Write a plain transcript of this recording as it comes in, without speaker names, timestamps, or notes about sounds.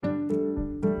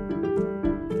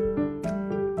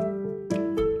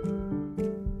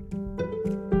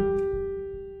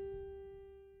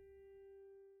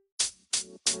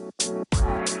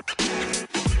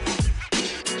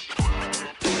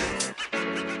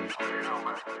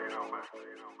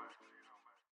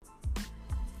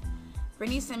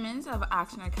Brittany Simmons of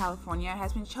Oxnard, California,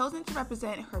 has been chosen to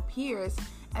represent her peers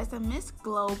as the Miss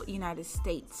Globe United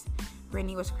States.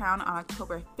 Brittany was crowned on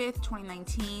October 5th,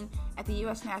 2019 at the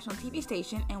U.S. National TV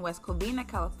station in West Covina,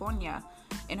 California.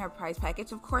 In her prize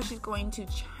package, of course, she's going to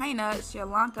China, Sri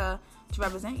Lanka to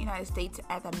represent the United States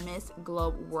at the Miss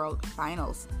Globe World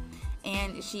Finals.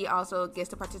 And she also gets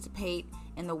to participate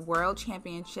in the World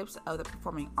Championships of the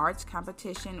Performing Arts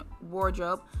competition,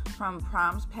 wardrobe, from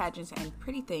proms, pageants, and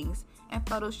pretty things, and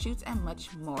photo shoots, and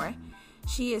much more.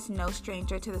 She is no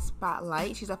stranger to the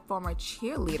spotlight. She's a former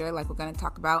cheerleader, like we're going to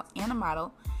talk about, and a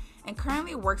model, and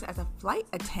currently works as a flight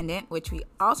attendant, which we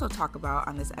also talk about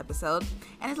on this episode,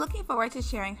 and is looking forward to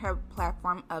sharing her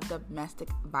platform of domestic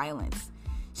violence.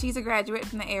 She's a graduate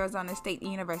from the Arizona State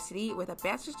University with a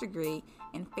bachelor's degree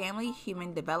in family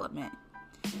human development.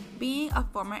 Being a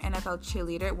former NFL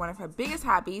cheerleader, one of her biggest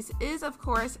hobbies is, of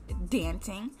course,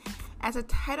 dancing. As a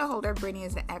title holder, Brittany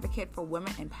is an advocate for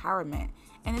women empowerment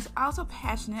and is also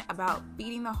passionate about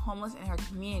feeding the homeless in her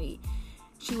community.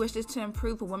 She wishes to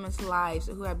improve women's lives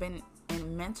who have been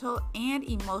in mental and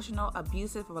emotional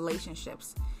abusive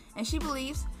relationships. And she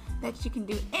believes that you can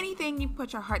do anything you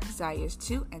put your heart desires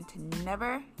to and to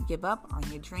never give up on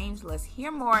your dreams. Let's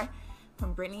hear more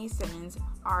from Brittany Simmons,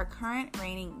 our current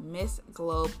reigning Miss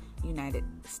Globe United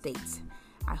States.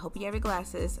 I hope you have your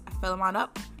glasses, fill them on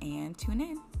up, and tune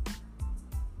in.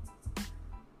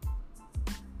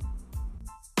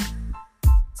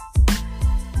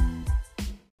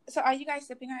 So are you guys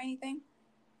sipping on anything?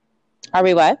 Are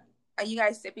we what? Are you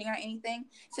guys sipping on anything?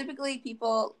 Typically,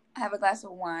 people have a glass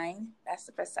of wine. That's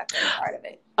the perception part of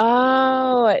it.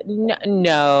 Oh,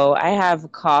 no, I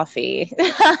have coffee.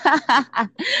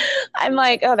 I'm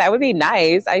like, oh, that would be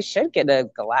nice. I should get a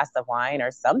glass of wine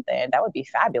or something. That would be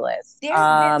fabulous. Didn't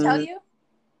tell you?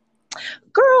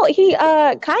 Girl, he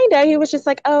he was just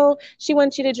like, oh, she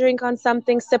wants you to drink on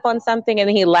something, sip on something, and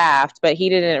then he laughed, but we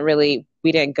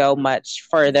didn't go much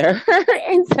further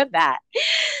into that.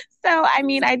 So, I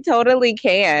mean, I totally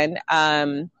can.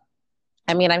 I'm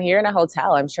here in a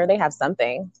hotel. I'm sure they have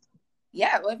something.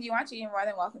 Yeah, well, if you want to, you're more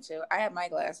than welcome to. I have my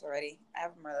glass already. I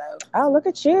have Merlot. Oh, look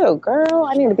at you, girl.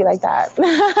 I need to be like that.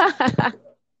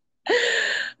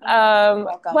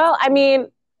 Well, I mean,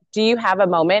 do you have a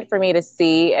moment for me to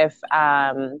see if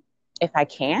I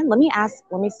can? Let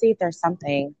me see if there's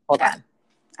something. Hold on.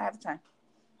 I have time.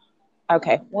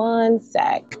 Okay, one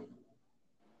sec. Let's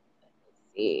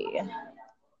see.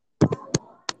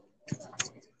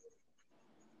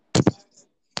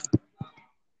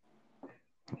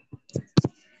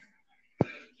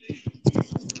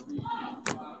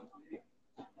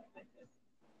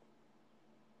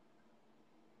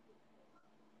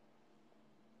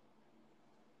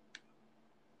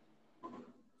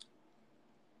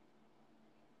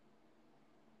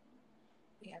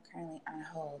 We are currently on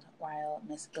hold while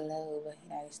Miss Globe,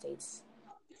 United States,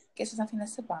 gets something to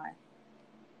sip on.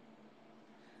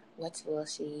 What will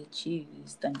she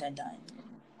choose? Dun dun dun.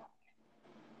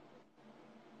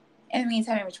 In the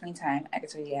meantime, in between time, I can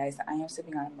tell you guys that I am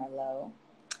sipping on Merlot.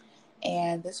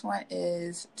 And this one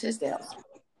is Tisdale.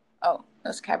 Oh,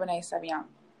 that's Cabernet Sauvignon.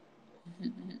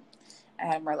 I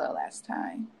had Merlot last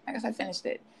time. I guess I finished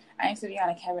it. I am sipping on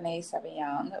a Cabernet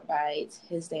Sauvignon by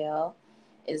Tisdale.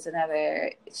 It's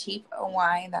another cheap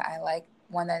wine that I like.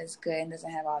 One that is good and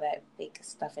doesn't have all that fake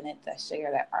stuff in it, that sugar,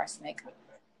 that arsenic,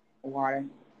 water,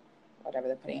 whatever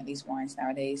they're putting in these wines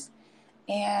nowadays.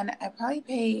 And I probably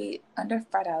paid under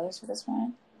 $5 for this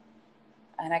one.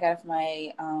 And I got it from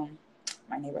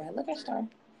my neighborhood liquor store,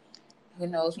 who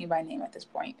knows me by name at this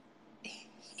point.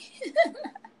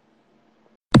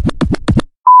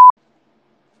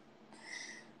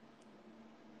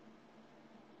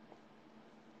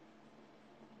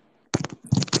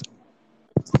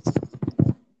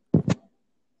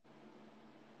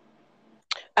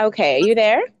 Okay, are you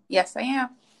there? Yes, I am.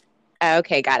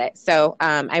 Okay, got it. So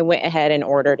I went ahead and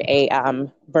ordered a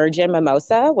virgin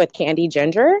mimosa with candied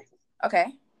ginger. Okay.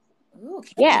 Ooh,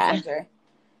 candied ginger.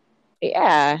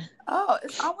 Yeah. Oh,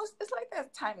 it's like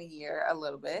that time of year a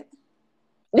little bit.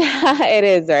 It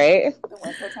is, right? The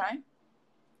winter time.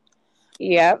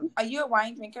 Yep. Are you a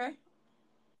wine drinker?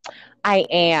 I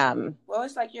am. What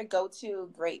was like your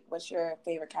go-to grape? What's your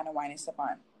favorite kind of wine to sip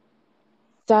on?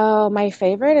 So my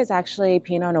favorite is actually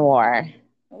Pinot Noir.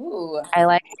 Ooh. I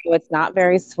like it's not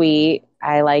very sweet.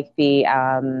 I like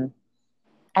I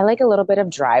like a little bit of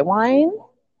dry wine,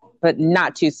 but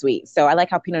not too sweet. So I like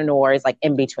how Pinot Noir is like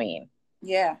in between.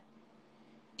 Yeah.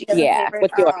 Do you have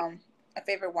a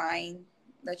favorite wine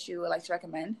that you would like to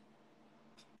recommend?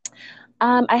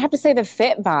 I have to say the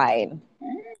Fit Vine.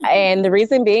 And the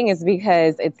reason being is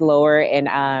because it's lower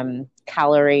in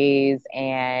calories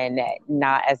and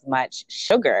not as much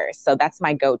sugar. So that's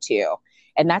my go-to.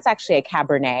 And that's actually a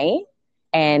Cabernet.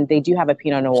 And they do have a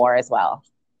Pinot Noir as well.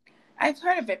 I've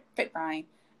heard of it, Fitbine.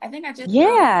 I think I just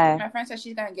Yeah. my friend said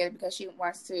she's gonna get it because she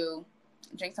wants to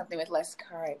drink something with less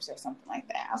carbs or something like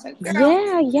that. I was like,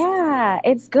 girl, Yeah.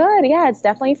 It's good. Yeah, it's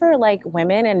definitely for like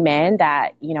women and men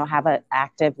that, have an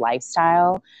active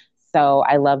lifestyle. So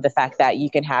I love the fact that you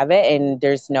can have it and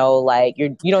there's no like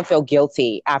you don't feel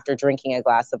guilty after drinking a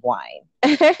glass of wine.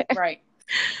 right.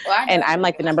 Well, I And never I'm feel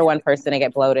like the number one guilty. person to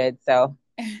get bloated, so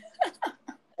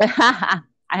I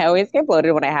always get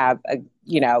bloated when I have a,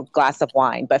 glass of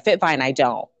wine, but fit fine I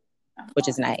don't, which Oh,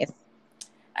 is nice.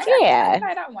 I gotta Yeah.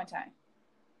 try it out one time.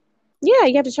 Yeah,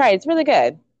 you have to try it. It's really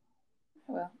good.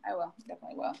 I will,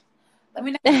 definitely will. Let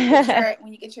me know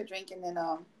when you get your drink and then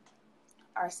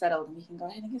are settled and we can go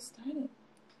ahead and get started.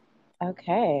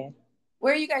 Okay.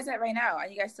 Where are you guys at right now? Are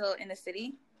you guys still in the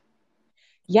city?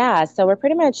 Yeah, so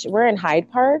we're in Hyde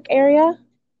Park area.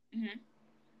 Mm-hmm.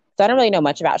 So I don't really know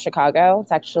much about Chicago.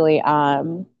 It's actually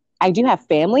I do have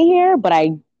family here, but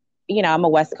I'm a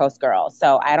West Coast girl,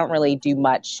 so I don't really do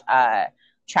much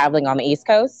traveling on the East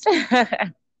Coast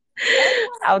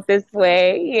out this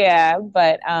way. Yeah,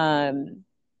 but I'm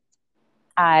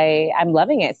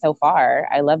loving it so far.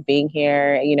 I love being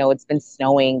here. It's been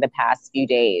snowing the past few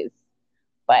days,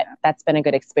 but that's been a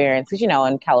good experience because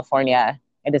in California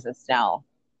it doesn't snow.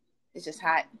 It's just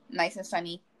hot, nice and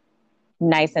sunny.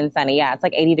 Nice and sunny. Yeah, it's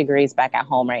like 80 degrees back at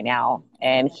home right now,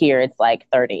 and here it's like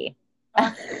 30.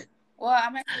 Oh, well,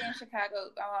 I'm actually in Chicago.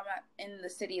 Oh, I'm not in the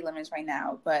city limits right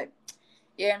now, but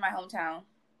you're in my hometown.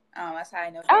 That's how I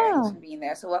know you're Oh, from being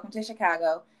there. So welcome to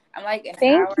Chicago. I'm like an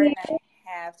thank hour you. and a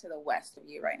half to the west of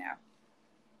you right now.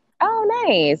 Oh,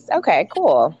 nice. Okay,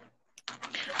 cool.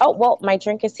 Oh, well, my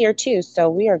drink is here too, so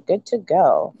we are good to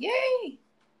go. Yay!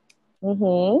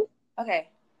 Mm-hmm. Okay.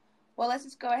 Well, let's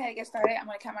just go ahead and get started. I'm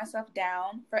gonna count myself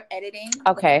down for editing.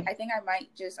 Okay. I think I might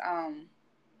just I'll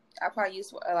probably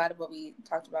use a lot of what we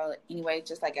talked about anyway,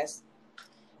 just like as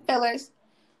fillers.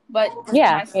 But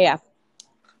Yeah.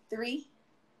 3,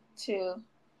 2,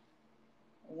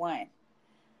 1.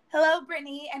 Hello,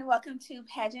 Brittany, and welcome to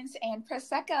Pageants and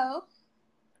Prosecco.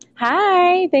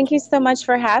 Hi. Thank you so much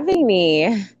for having me.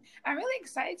 I'm really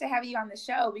excited to have you on the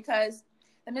show because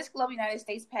the Miss Globe United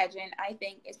States pageant, I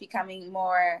think, is becoming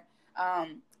more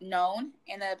known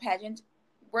in the pageant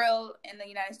world in the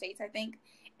United States, I think.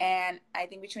 And I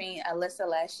think between Alyssa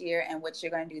last year and what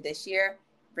you're going to do this year,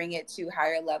 bring it to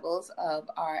higher levels of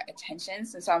our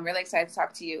attentions. And so I'm really excited to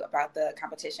talk to you about the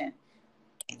competition.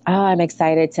 Oh, I'm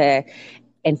excited to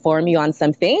inform you on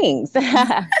some things.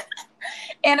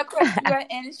 And of course, you are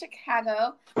in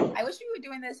Chicago. I wish we were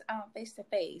doing this face to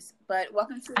face, but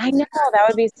welcome to. I know, that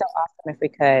would be so awesome if we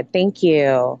could. Thank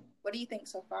you. What do you think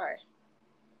so far?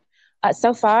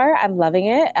 So far, I'm loving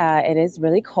it. It is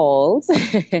really cold.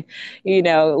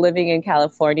 Living in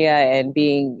California and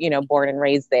being, born and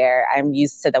raised there, I'm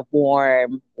used to the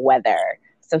warm weather.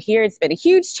 So here it's been a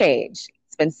huge change.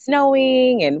 It's been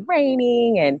snowing and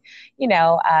raining, and,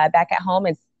 back at home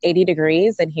it's 80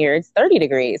 degrees, and here it's 30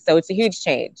 degrees. So it's a huge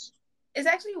change. It's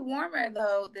actually warmer,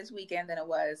 though, this weekend than it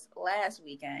was last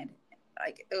weekend.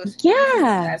 Like, it was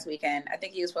Yeah. last weekend. I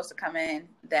think he was supposed to come in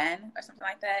then or something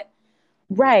like that.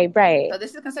 Right. So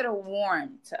this is considered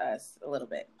warm to us a little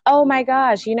bit. Oh my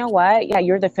gosh, you know what? Yeah,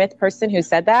 you're the fifth person who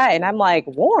said that, and I'm like,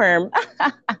 warm.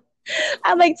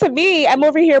 I'm like, to me, I'm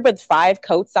over here with 5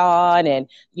 coats on, and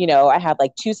I have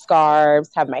like 2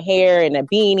 scarves, have my hair in a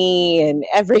beanie and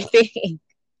everything,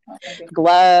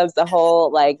 gloves, the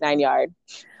whole like 9 yard.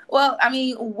 Well, I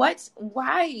mean,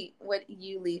 why would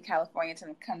you leave California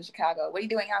to come to Chicago? What are you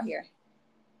doing out here?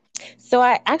 So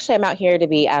I'm out here to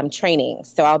be training.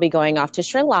 So I'll be going off to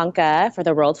Sri Lanka for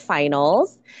the World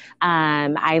Finals.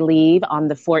 I leave on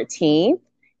the 14th,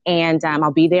 and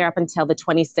I'll be there up until the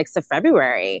 26th of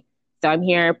February. So I'm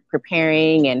here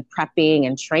preparing and prepping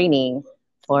and training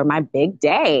for my big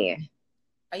day.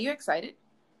 Are you excited?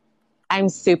 I'm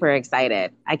super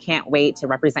excited. I can't wait to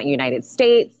represent United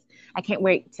States. I can't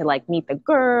wait to like meet the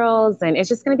girls, and it's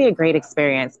just going to be a great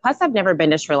experience. Plus, I've never been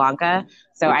to Sri Lanka,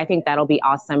 so I think that'll be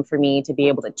awesome for me to be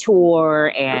able to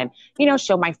tour and,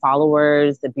 show my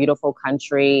followers the beautiful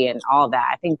country and all that.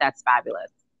 I think that's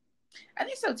fabulous. I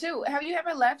think so too. Have you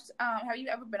ever left? Have you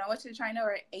ever been over to China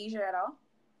or Asia at all?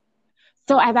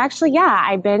 So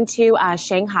I've been to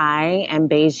Shanghai and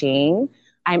Beijing.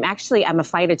 I'm a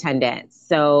flight attendant.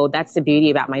 So that's the beauty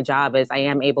about my job is I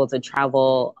am able to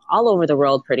travel all over the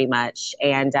world pretty much.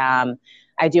 And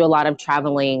I do a lot of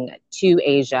traveling to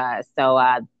Asia. So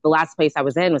the last place I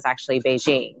was in was actually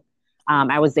Beijing.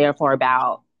 I was there for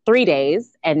about 3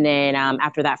 days. And then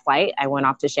after that flight, I went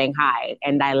off to Shanghai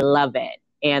and I love it.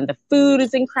 And the food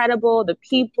is incredible, the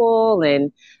people,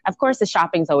 and of course, the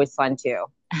shopping's always fun too.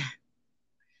 I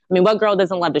mean, what girl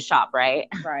doesn't love to shop, right?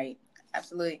 Right.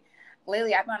 Absolutely.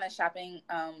 Lately, I've been on a shopping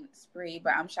spree,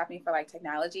 but I'm shopping for like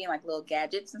technology and like little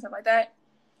gadgets and stuff like that.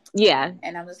 Yeah.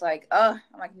 And I'm just like, oh,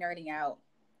 I'm like nerding out.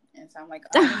 And so I'm like,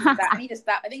 oh, I need to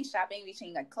stop. I think shopping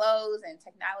between like clothes and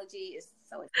technology is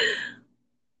so expensive.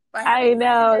 But I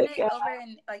know. Yeah. Over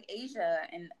in like Asia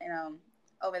and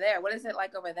over there, what is it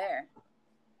like over there?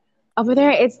 Over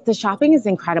there, it's the shopping is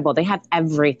incredible. They have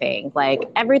everything, like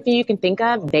everything you can think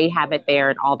of, they have it there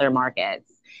in all their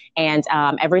markets. And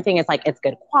everything is like, it's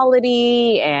good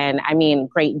quality and I mean,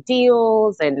 great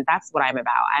deals. And that's what I'm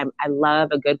about. I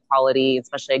love a good quality,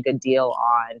 especially a good deal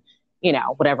on,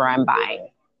 whatever I'm buying.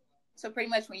 So pretty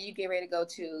much when you get ready to go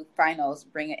to finals,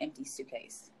 bring an empty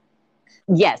suitcase.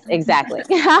 Yes, exactly.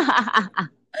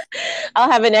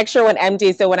 I'll have an extra one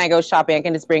empty. So when I go shopping, I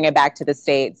can just bring it back to the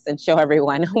States and show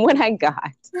everyone what I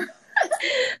got.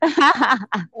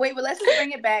 Wait, but let's just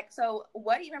bring it back. So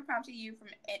what even prompted you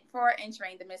for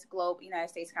entering the Miss Globe United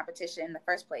States competition in the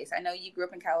first place? I know you grew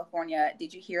up in California.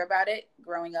 Did you hear about it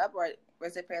growing up or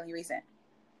was it fairly recent?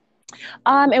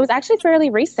 It was actually fairly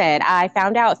recent. I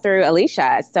found out through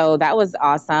Alicia. So that was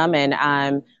awesome.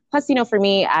 And plus, for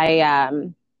me,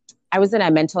 I was in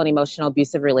a mental and emotional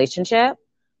abusive relationship.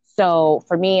 So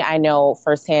for me, I know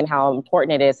firsthand how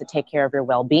important it is to take care of your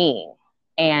well-being.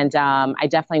 And I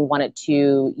definitely wanted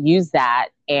to use that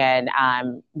and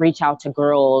reach out to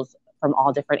girls from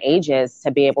all different ages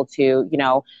to be able to,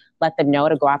 let them know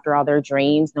to go after all their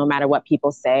dreams, no matter what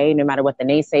people say, no matter what the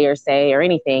naysayers say or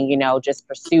anything, just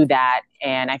pursue that.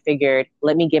 And I figured,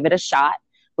 let me give it a shot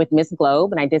with Miss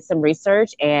Globe. And I did some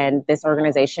research and this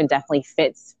organization definitely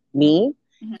fits me.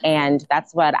 Mm-hmm. And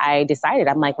that's what I decided.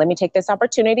 I'm like, let me take this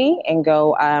opportunity and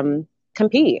go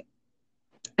compete.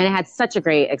 And I had such a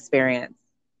great experience.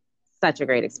 Such a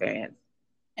great experience.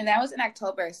 And that was in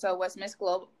October. So was Miss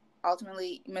Globe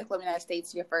United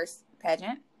States your first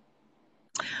pageant?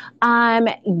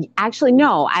 Actually,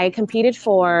 no. I competed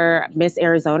for Miss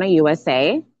Arizona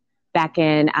USA back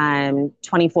in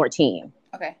 2014.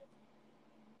 Okay.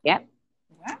 Yep.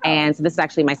 Wow. And so this is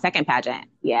actually my second pageant.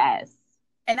 Yes.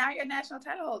 And now you're a national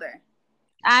title holder.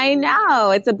 I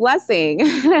know. It's a blessing.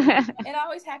 It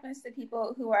always happens to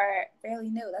people who are fairly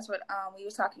new. That's what we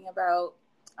were talking about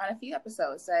on a few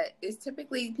episodes. That it's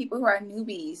typically people who are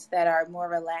newbies that are more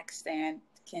relaxed and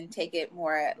can take it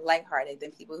more lighthearted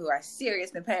than people who are serious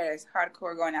competitors,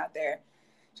 hardcore, going out there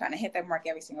trying to hit that mark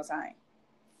every single time.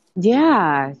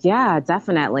 Yeah,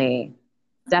 definitely.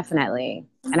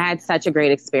 And I had such a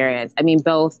great experience. I mean,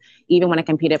 both, even when I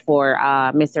competed for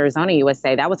Miss Arizona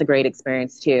USA, that was a great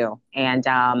experience too. And,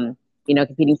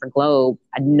 competing for Globe,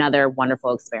 another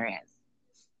wonderful experience.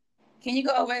 Can you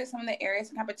go over some of the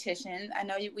areas of competition? I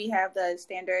know we have the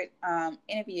standard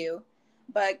interview,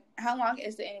 but how long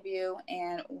is the interview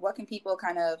and what can people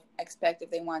kind of expect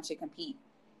if they want to compete?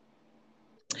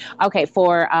 Okay,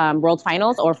 for World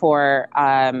Finals or for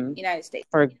United States?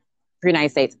 For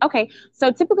United States. Okay,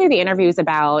 so typically the interview is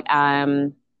about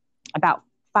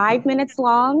 5 minutes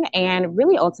long, and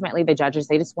really ultimately the judges,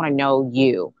 they just want to know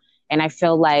you. And I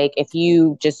feel like if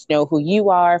you just know who you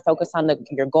are, focus on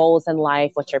your goals in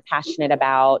life, what you're passionate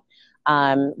about,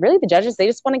 really the judges, they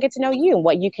just want to get to know you and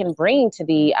what you can bring to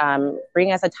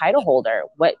bring as a title holder.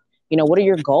 What are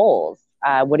your goals?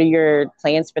 What are your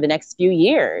plans for the next few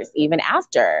years, even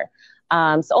after?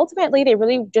 So ultimately, they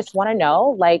really just want to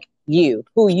know, like, you,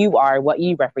 who you are, what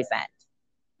you represent.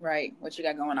 Right. What you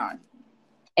got going on.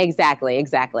 Exactly.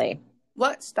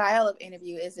 What style of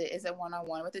interview is it? Is it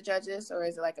one-on-one with the judges or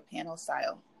is it like a panel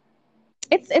style?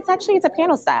 It's a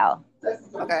panel style.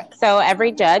 Okay. So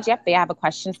every judge, they have a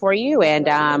question for you.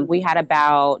 And we had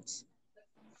about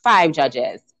 5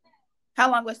 judges.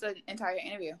 How long was the entire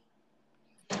interview?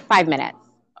 5 minutes.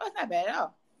 Oh, it's not bad at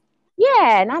all.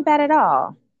 Yeah, not bad at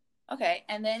all. Okay,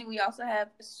 and then we also have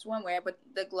swimwear, but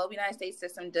the Globe United States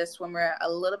system does swimwear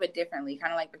a little bit differently,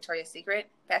 kind of like Victoria's Secret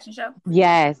fashion show.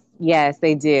 Yes,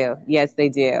 they do.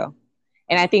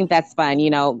 And I think that's fun.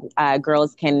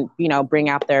 Girls can, bring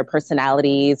out their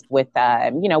personalities with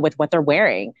what they're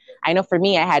wearing. I know for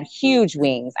me, I had huge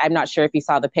wings. I'm not sure if you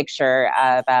saw the picture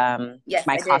of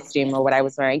my costume or what I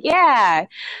was wearing. Yeah,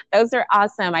 those are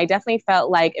awesome. I definitely felt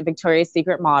like a Victoria's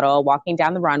Secret model walking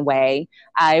down the runway.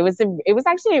 It was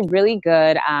actually a really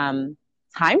good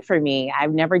time for me.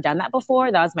 I've never done that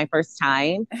before. That was my first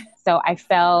time. So I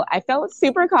felt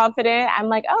super confident. I'm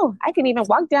like, oh, I can even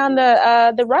walk down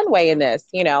the runway in this,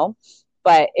 you know.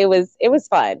 But it was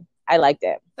fun. I liked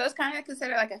it. So it's kind of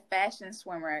considered like a fashion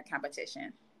swimmer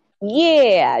competition.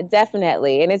 Yeah,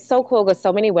 definitely. And it's so cool because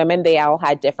so many women, they all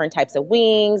had different types of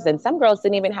wings, and some girls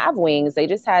didn't even have wings. They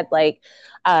just had like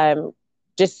um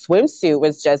just swimsuit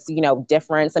was just,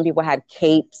 different. Some people had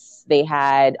capes. They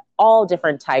had all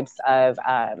different types of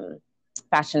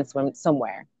fashion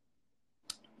swimwear.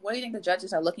 What do you think the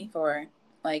judges are looking for?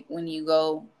 Like when you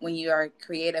are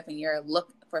creative and you're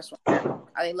look for a swimmer,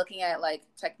 are they looking at like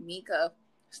technique of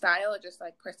style or just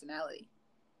like personality?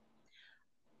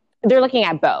 They're looking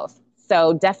at both.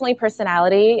 So definitely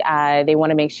personality. They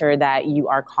want to make sure that you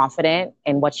are confident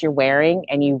in what you're wearing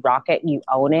and you rock it, you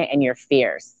own it, and you're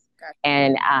fierce. Gotcha.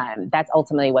 And that's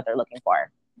ultimately what they're looking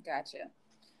for. Gotcha.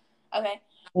 Okay.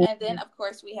 And then, of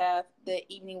course, we have the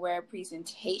evening wear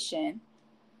presentation.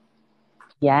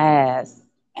 Yes.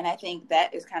 And I think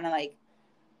that is kind of like,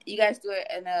 you guys do it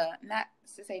in a, not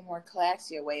to say more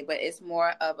classier way, but it's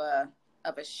more of a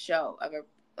show,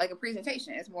 like a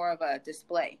presentation. It's more of a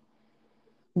display.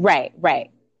 Right.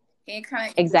 Can you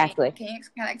kind of exactly? Can you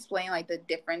kind of explain like the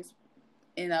difference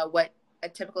in what a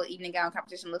typical evening gown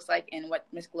competition looks like and what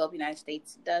Miss Globe United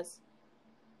States does?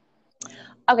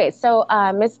 Okay, so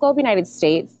Miss Globe United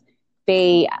States,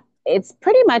 it's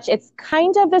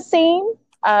kind of the same,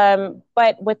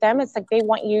 but with them, it's like they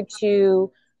want you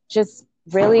to just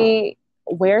really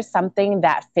wear something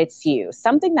that fits you,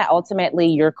 something that ultimately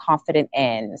you're confident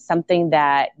in, something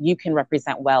that you can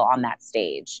represent well on that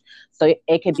stage. So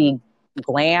it could be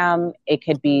glam, it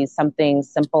could be something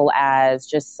simple as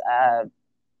just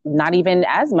not even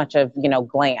as much of,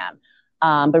 glam.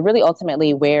 But really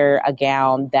ultimately wear a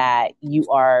gown that you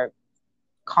are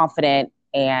confident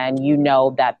and you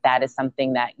know that that is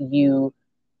something that you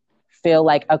feel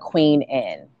like a queen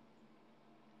in.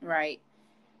 Right.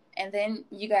 And then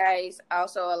you guys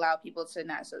also allow people to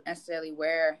not necessarily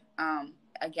wear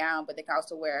a gown, but they can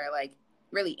also wear like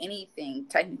really anything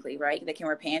technically, right? They can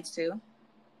wear pants too.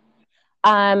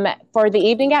 For the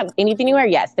evening wear,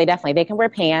 yes, they can wear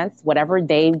pants, whatever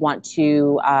they want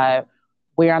to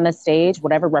wear on the stage,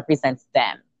 whatever represents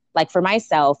them. Like for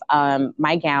myself,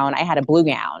 my gown, I had a blue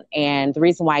gown. And the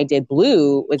reason why I did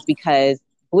blue was because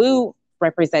blue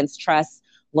represents trust,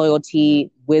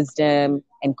 loyalty, wisdom,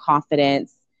 and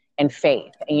confidence and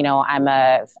faith. I'm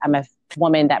a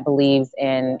woman that believes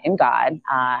in God.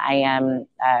 I am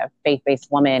a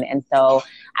faith-based woman. And so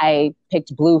I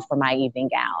picked blue for my evening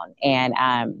gown.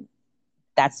 And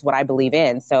that's what I believe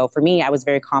in. So for me, I was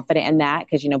very confident in that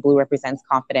because, blue represents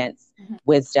confidence,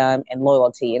 wisdom, and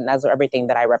loyalty. And those are everything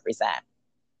that I represent.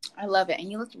 I love it. And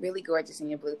you look really gorgeous in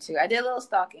your blue too. I did a little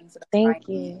stalking. So thank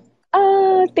you.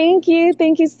 Oh, thank you.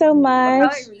 Thank you so much.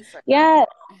 What color research? Yeah.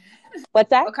 What's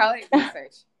that? What color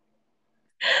research?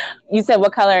 You said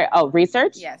what color? Oh,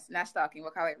 research? Yes, not stalking.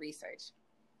 What color research?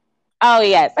 Oh,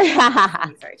 yes.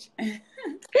 Research.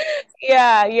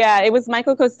 Yeah. It was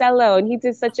Michael Costello, and he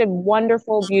did such a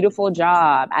wonderful, beautiful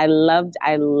job. I love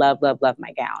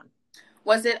my gown.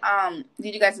 Was it,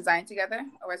 did you guys design together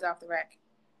or was it off the rack?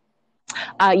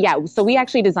 Yeah, so we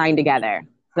actually designed together.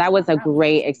 That was a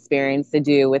great experience to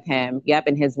do with him. Yep,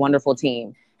 and his wonderful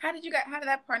team. How did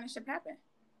that partnership happen?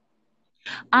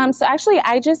 So actually,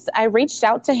 I reached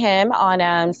out to him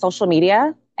on social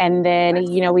media, and then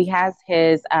he has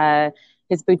his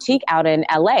boutique out in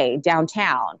LA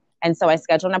downtown, and so I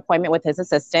scheduled an appointment with his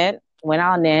assistant. Went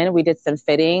on in, we did some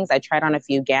fittings. I tried on a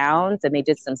few gowns, and they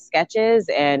did some sketches,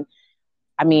 and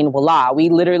I mean, voila! We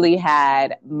literally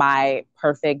had my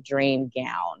perfect dream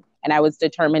gown, and I was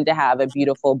determined to have a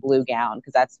beautiful blue gown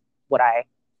because that's what I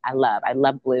love. I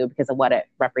love blue because of what it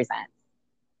represents.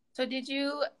 So did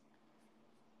you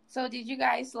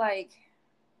guys like?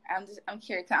 I'm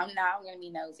curious. I'm gonna be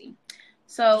nosy.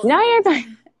 So no, you're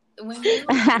fine.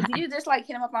 Did you just like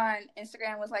hit him up on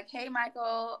Instagram? Was like, hey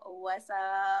Michael, what's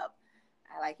up?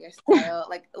 I like your style.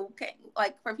 Like, okay,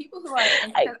 like for people who are,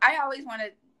 because I always want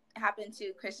to hop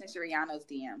into Christian Siriano's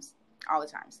DMs all the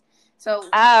times. So,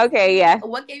 okay, yeah.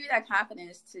 What gave you that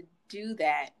confidence to do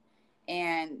that,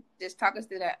 and just talk us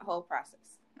through that whole process?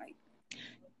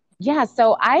 Yeah,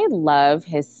 so I love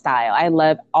his style. I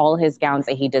love all his gowns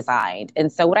that he designed.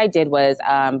 And so what I did was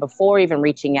before even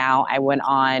reaching out, I went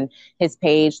on his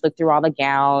page, looked through all the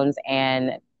gowns,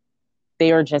 and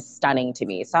they are just stunning to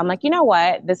me. So I'm like, you know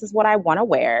what? This is what I want to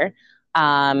wear.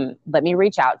 Let me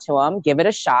reach out to him, give it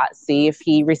a shot, see if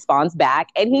he responds back.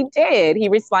 And he did. He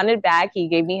responded back. He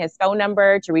gave me his phone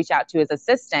number to reach out to his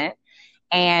assistant.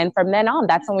 And from then on,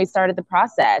 that's when we started the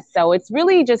process. So it's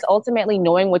really just ultimately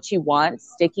knowing what you want,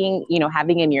 sticking,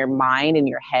 having in your mind and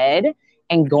your head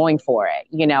and going for it.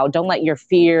 Don't let your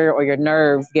fear or your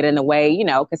nerves get in the way,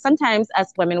 because sometimes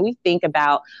us women, we think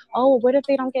about, oh, what if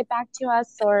they don't get back to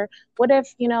us? Or what if,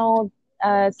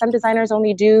 some designers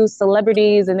only do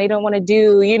celebrities and they don't want to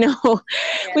do,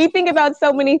 we think about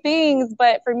so many things.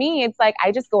 But for me, it's like,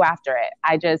 I just go after it.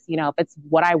 I just, if it's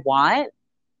what I want,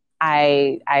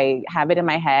 I have it in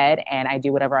my head and I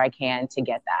do whatever I can to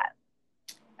get that.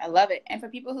 I love it. And for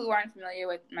people who aren't familiar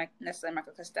with necessarily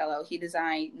Michael Costello, he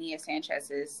designed Nia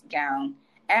Sanchez's gown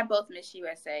at both Miss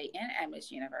USA and at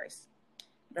Miss Universe.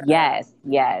 Yes.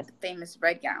 Famous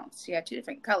red gowns. She had two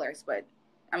different colors,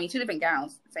 two different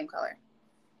gowns, same color.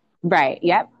 Right.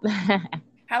 Yep.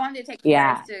 How long did it take you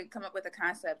guys to come up with the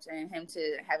concept and him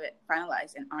to have it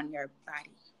finalized and on your body?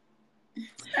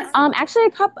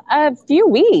 Actually a few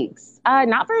weeks,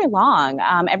 not very long.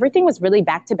 Everything was really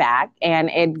back to back and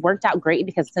it worked out great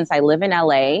because since I live in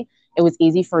LA, it was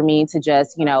easy for me to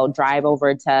just, drive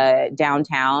over to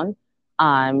downtown,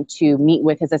 to meet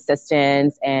with his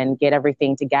assistants and get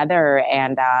everything together.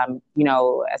 And,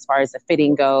 as far as the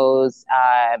fitting goes,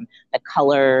 the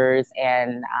colors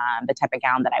and, the type of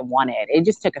gown that I wanted, it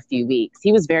just took a few weeks.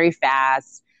 He was very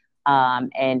fast.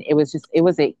 And it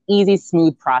was an easy,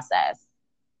 smooth process.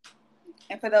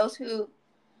 And for those who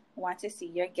want to see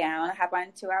your gown, hop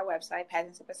onto our website,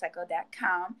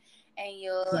 pageantsupercycle.com, and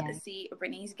you'll see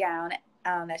Brittany's gown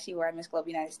that she wore at Miss Globe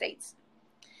United States.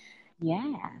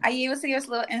 Yeah. Are you able to give us a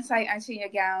little insight onto your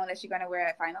gown that you're going to wear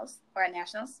at finals or at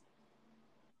nationals?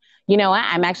 You know what?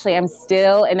 I'm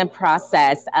still in the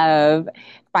process of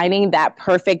finding that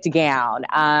perfect gown.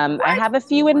 I have a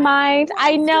few in mind.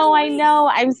 I know.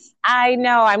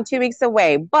 I'm 2 weeks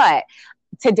away, but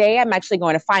today I'm actually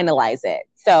going to finalize it.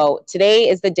 So today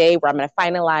is the day where I'm going to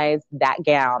finalize that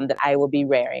gown that I will be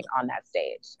wearing on that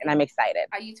stage. And I'm excited.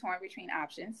 Are you torn between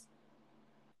options?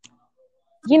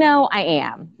 I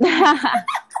am.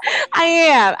 I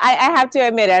am. I have to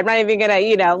admit it. I'm not even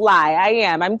going to, lie. I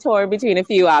am. I'm torn between a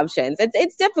few options.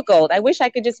 It's difficult. I wish I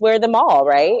could just wear them all,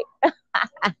 right? Of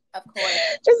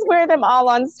course. Just wear them all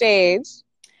on stage.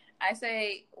 I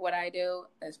say what I do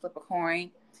is flip a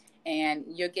coin and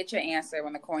you'll get your answer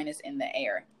when the coin is in the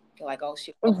air. You're like, oh,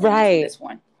 shoot. Right. This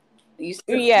one.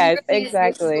 Yes,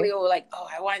 exactly. You're like, oh,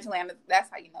 I wanted to land.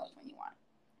 That's how you know when you want.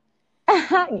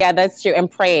 Yeah, that's true. And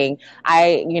praying.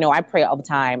 I pray all the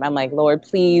time. I'm like, Lord,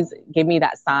 please give me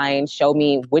that sign. Show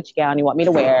me which gown you want me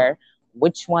to wear,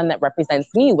 which one that represents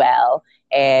me well.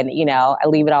 And, I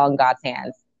leave it all in God's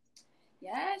hands.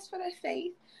 Yes, for the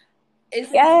faith.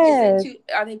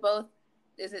 Are they both,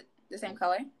 is it the same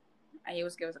color? Are you able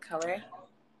to give us a color?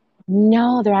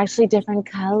 No, they're actually different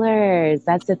colors.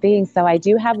 That's the thing. So I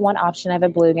do have one option of a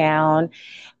blue gown,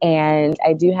 and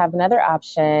I do have another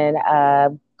option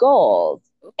of gold,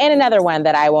 and another one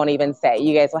that I won't even say.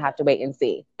 You guys will have to wait and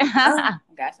see. Oh,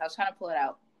 gosh, I was trying to pull it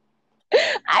out.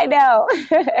 I know.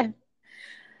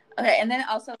 Okay, and then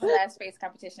also the last phase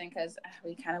competition, because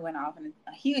we kind of went off on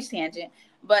a huge tangent,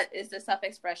 but it's the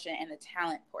self-expression and the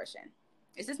talent portion.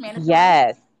 Is this mandatory?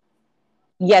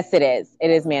 Yes, it is. It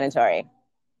is mandatory.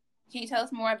 Can you tell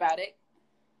us more about it?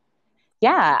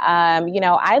 Yeah,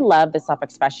 I love the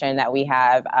self-expression that we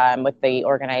have with the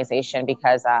organization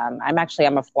because I'm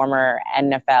a former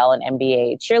NFL and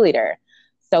NBA cheerleader.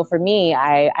 So for me,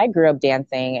 I grew up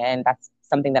dancing, and that's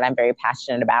something that I'm very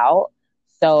passionate about.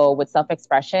 So with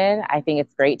self-expression, I think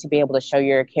it's great to be able to show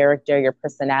your character, your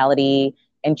personality,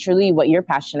 and truly what you're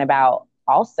passionate about.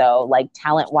 Also, like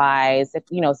talent-wise,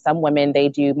 some women, they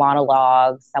do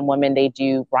monologues, some women, they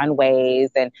do runways,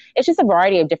 and it's just a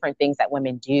variety of different things that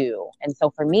women do. And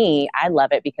so for me, I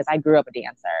love it because I grew up a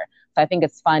dancer. So I think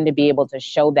it's fun to be able to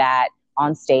show that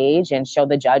on stage and show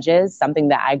the judges something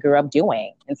that I grew up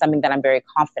doing and something that I'm very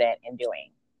confident in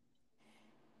doing.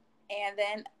 And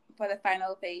then for the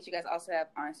final phase, you guys also have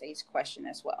on-stage question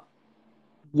as well.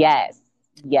 Yes.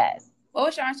 What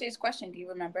was your on-stage question? Do you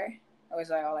remember? Or was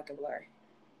it all like a blur?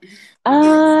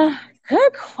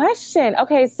 Good question.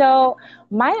 Okay, so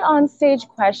my onstage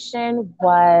question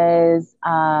was,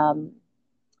 oh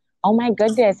my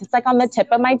goodness, it's like on the tip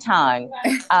of my tongue.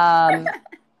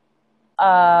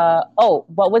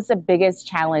 What was the biggest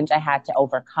challenge I had to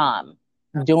overcome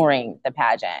during the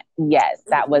pageant? Yes,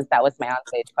 that was my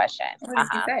onstage question. What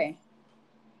did you say?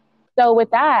 So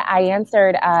with that, I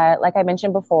answered, like I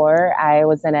mentioned before, I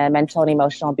was in a mental and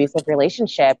emotional abusive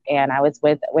relationship, and I was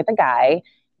with a guy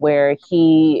where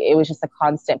it was just a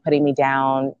constant putting me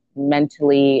down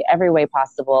mentally, every way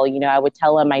possible. I would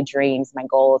tell him my dreams, my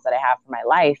goals that I have for my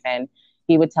life, and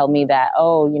he would tell me that,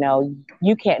 oh,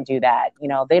 you can't do that.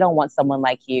 They don't want someone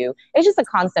like you. It's just a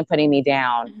constant putting me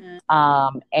down.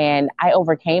 Mm-hmm. And I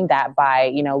overcame that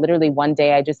by, literally one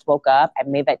day I just woke up, I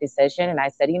made that decision, and I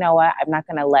said, you know what, I'm not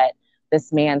going to let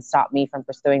this man stop me from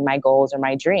pursuing my goals or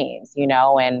my dreams,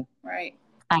 and Right.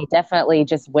 I definitely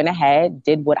just went ahead,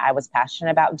 did what I was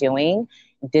passionate about doing,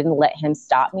 didn't let him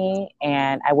stop me,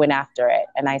 and I went after it,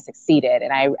 and I succeeded.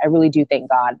 And I really do thank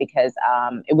God, because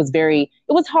it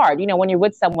was hard. When you're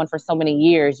with someone for so many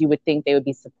years, you would think they would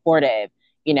be supportive.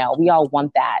 We all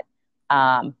want that.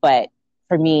 But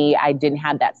for me, I didn't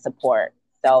have that support.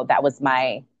 So that was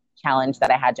my challenge that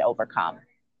I had to overcome.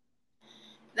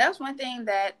 That was one thing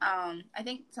that I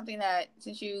think something that,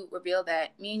 since you revealed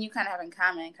that, me and you kind of have in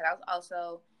common, because I was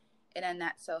also in a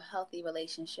not so healthy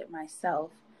relationship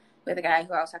myself with a guy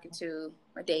who I was talking to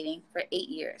or dating for 8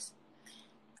 years.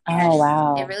 And Oh,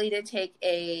 wow. it really did take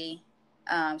a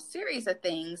series of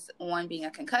things, one being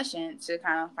a concussion, to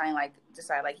kind of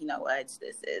decide, like, you know what,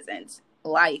 this isn't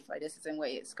life, or this isn't the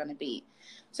way it's going to be.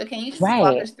 So can you just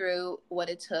walk Right. us through what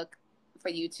it took for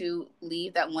you to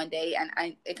leave that one day? And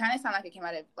it kind of sounded like it came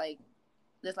out of like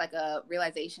just like a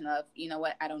realization of, you know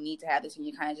what, I don't need to have this. And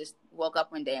you kind of just woke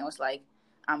up one day and was like,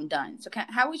 I'm done. So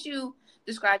how would you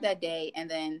describe that day? And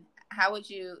then how would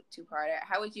you, two-parter,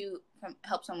 how would you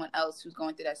help someone else who's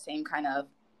going through that same kind of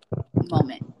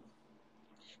moment?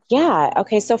 Yeah.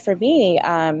 Okay. So for me,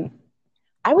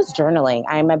 I was journaling.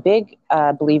 I'm a big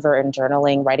believer in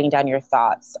journaling, writing down your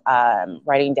thoughts,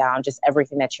 writing down just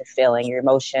everything that you're feeling, your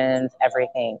emotions,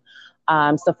 everything.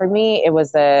 So for me, it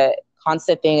was a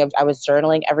constant thing of, I was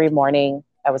journaling every morning.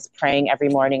 I was praying every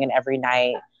morning and every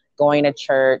night, going to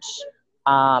church,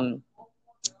 um,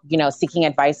 seeking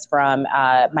advice from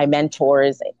my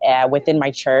mentors within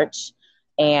my church.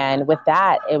 And with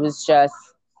that,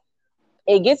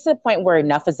 it gets to the point where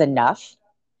enough is enough.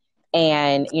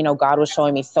 And, God was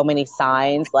showing me so many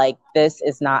signs, like, this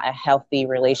is not a healthy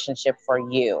relationship for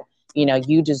you.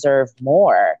 You deserve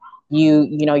more.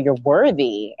 You're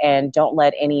worthy, and don't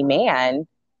let any man,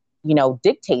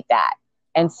 dictate that.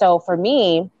 And so for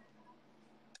me,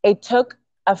 it took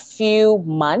a few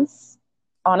months.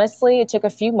 Honestly, it took a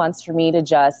few months for me to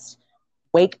just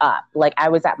wake up. Like, I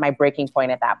was at my breaking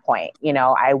point at that point.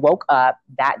 I woke up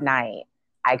that night.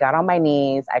 I got on my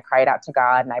knees. I cried out to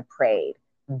God and I prayed.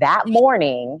 That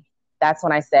morning, that's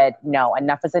when I said, no,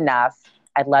 enough is enough.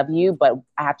 I love you, but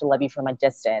I have to love you from a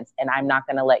distance. And I'm not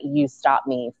going to let you stop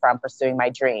me from pursuing my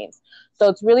dreams. So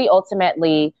it's really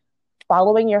ultimately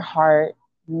following your heart,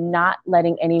 not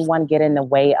letting anyone get in the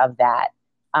way of that.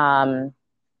 And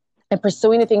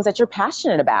pursuing the things that you're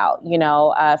passionate about.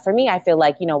 For me, I feel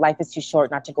like, life is too short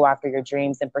not to go after your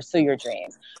dreams and pursue your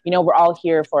dreams. We're all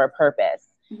here for a purpose.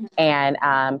 Mm-hmm.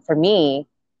 And for me,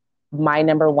 my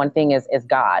number one thing is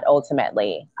God,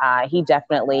 ultimately. He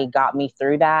definitely got me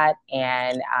through that.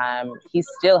 And he's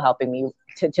still helping me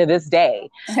to this day,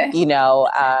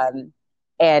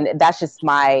 and that's just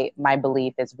my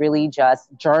belief, is really just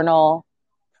journal,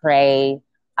 pray,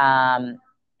 and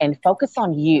focus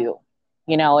on you.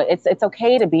 It's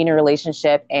okay to be in a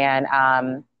relationship and,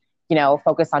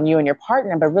 focus on you and your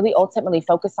partner, but really ultimately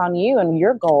focus on you and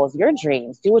your goals, your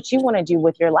dreams. Do what you want to do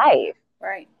with your life.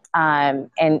 Right. And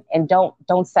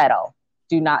don't settle.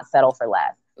 Do not settle for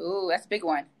less. Ooh, that's a big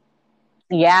one.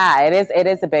 Yeah, it is. It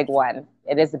is a big one.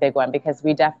 It is a big one, because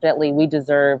we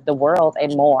deserve the world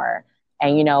and more.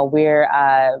 And,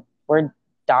 we're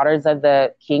daughters of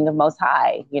the King of Most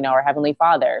High, our Heavenly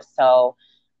Father. So,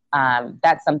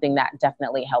 that's something that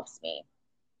definitely helps me.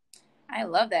 I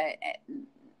love that.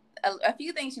 A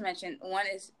few things you mentioned. One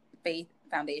is faith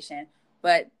foundation,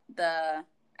 but I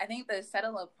think the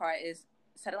settling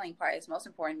part is most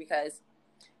important, because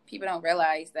people don't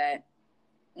realize that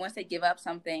once they give up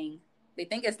something, they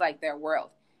think it's like their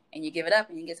world, and you give it up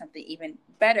and you get something even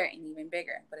better and even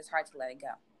bigger, but it's hard to let it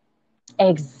go.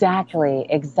 Exactly.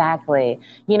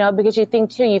 Because you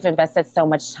think too, you've invested so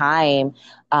much time,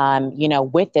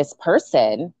 with this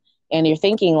person, and you're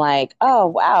thinking like, oh,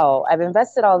 wow, I've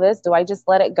invested all this. Do I just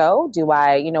let it go? Do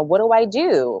I, what do I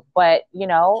do? But, you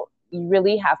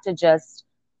really have to just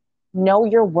know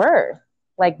your worth,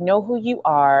 like, know who you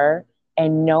are,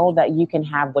 and know that you can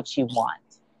have what you want.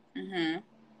 Mm-hmm.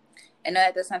 And know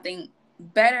that there's something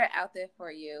better out there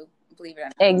for you, believe it or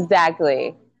not.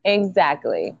 Exactly.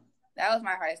 That was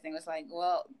my hardest thing. Was like,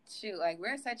 well, shoot, like,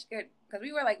 we're such good, because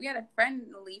we had a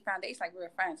friendly foundation, like, we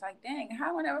were friends. Like, dang,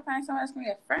 how would I ever find someone that's gonna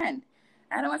be a friend?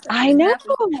 I don't want to I know.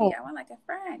 I want like a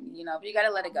friend, but you got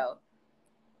to let it go.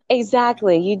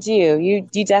 Exactly. You do. You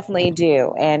definitely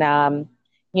do. And,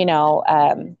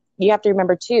 you have to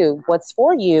remember too, what's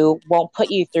for you won't put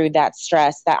you through that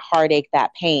stress, that heartache,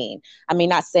 that pain. I mean,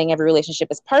 not saying every relationship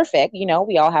is perfect,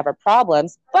 we all have our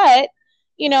problems, but,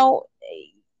 you know,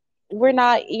 we're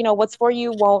not, what's for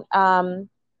you won't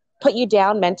put you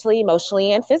down mentally,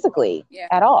 emotionally, and physically Yeah.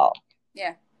 at all.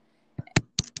 Yeah.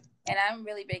 And I'm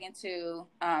really big into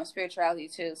spirituality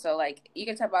too. So like you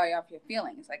can talk about your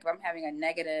feelings. Like if I'm having a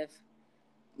negative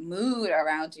mood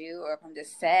around you, or if I'm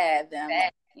just sad, then I'm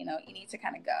like, you need to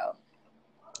kind of go.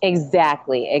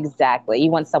 Exactly.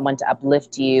 You want someone to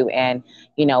uplift you and,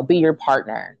 be your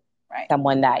partner, right?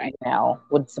 Someone that,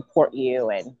 would support you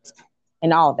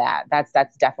and all that. That's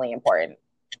definitely important.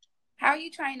 How are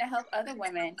you trying to help other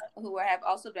women who have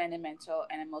also been in mental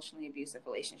and emotionally abusive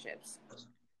relationships?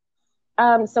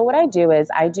 So what I do is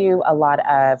I do a lot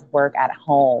of work at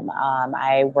home.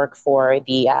 I work for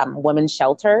the women's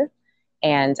shelter,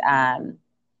 and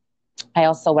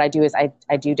what I do is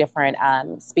I do different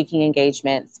speaking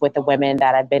engagements with the women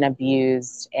that have been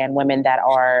abused and women that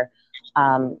are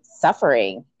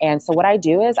suffering. And so what I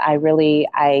do is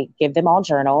I give them all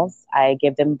journals. I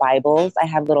give them Bibles. I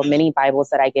have little mini Bibles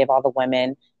that I give all the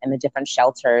women in the different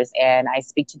shelters, and I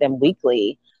speak to them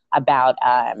weekly about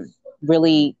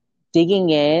really digging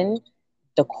in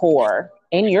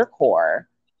your core,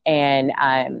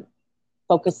 and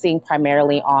focusing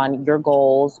primarily on your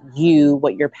goals,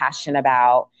 what you're passionate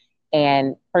about,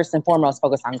 and first and foremost,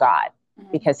 focus on God,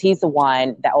 because He's the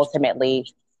one that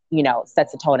ultimately,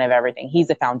 sets the tone of everything. He's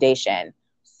the foundation.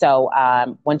 So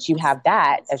once you have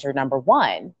that as your number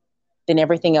one, then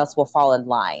everything else will fall in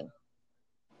line.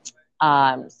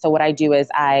 So what I do is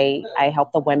I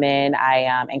help the women.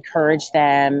 I encourage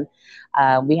them.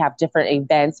 We have different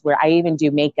events where I even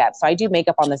do makeup. So I do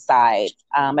makeup on the side.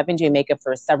 I've been doing makeup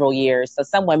for several years. So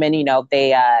some women, they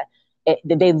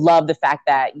love the fact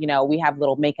that, we have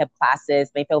little makeup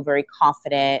classes. They feel very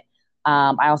confident.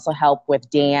 I also help with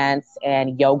dance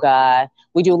and yoga.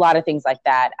 We do a lot of things like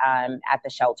that at the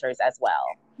shelters as well.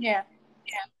 Yeah.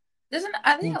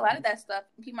 I think a lot of that stuff,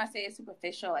 people might say it's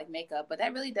superficial, like makeup, but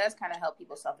that really does kind of help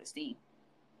people's self-esteem.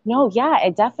 No, yeah,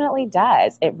 it definitely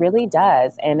does. It really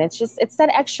does. And it's that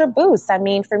extra boost. I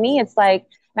mean, for me, it's like,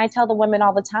 and I tell the women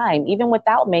all the time, even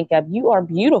without makeup, you are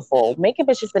beautiful. Makeup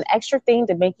is just an extra thing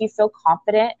to make you feel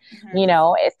confident.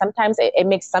 Sometimes it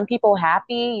makes some people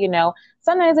happy,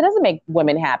 sometimes it doesn't make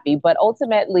women happy, but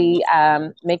ultimately,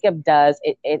 makeup does,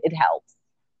 it helps.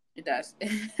 It does.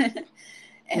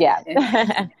 Yeah.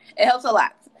 It helps a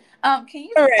lot. Can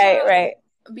you right.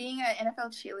 Being an NFL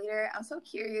cheerleader, I'm so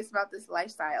curious about this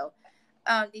lifestyle.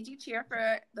 Did you cheer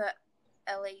for the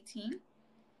LA team?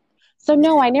 So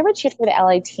no, I never cheered for the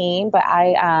LA team, but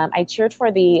I cheered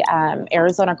for the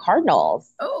Arizona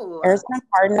Cardinals. Oh, Arizona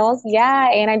Cardinals, yeah,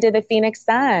 and I did the Phoenix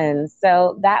Suns.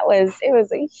 So it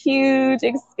was a huge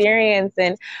experience,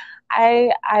 and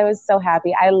I was so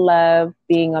happy. I love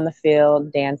being on the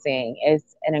field dancing.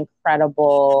 It's an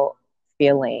incredible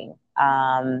feeling.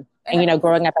 And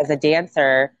growing up as a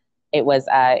dancer, it was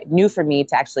new for me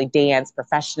to actually dance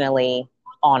professionally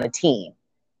on a team.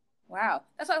 Wow,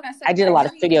 that's what I was gonna say. I did a lot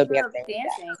of studio dancing.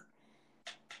 Yeah.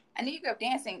 I knew you grew up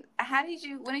dancing.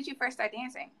 When did you first start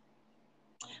dancing?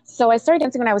 So I started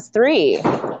dancing when I was 3.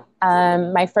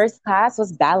 My first class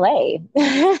was ballet.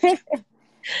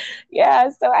 Yeah,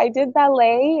 so I did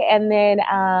ballet, and then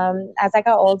as I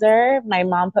got older, my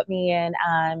mom put me in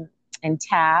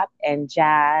tap and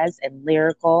jazz and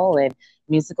lyrical and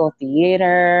musical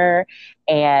theater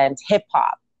and hip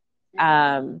hop.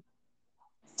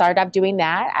 Started off doing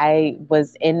that. I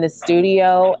was in the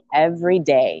studio every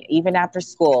day, even after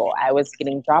school. I was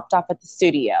getting dropped off at the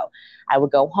studio. I would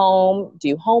go home,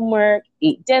 do homework,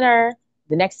 eat dinner.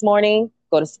 The next morning,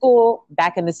 go to school,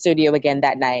 back in the studio again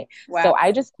that night. Wow. So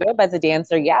I just grew up as a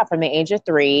dancer, from the age of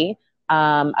 3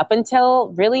 up until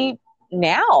really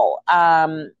now.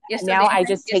 Now I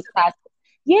just take classes.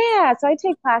 Yeah, so I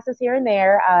take classes here and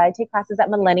there. I take classes at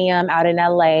Millennium out in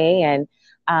LA, and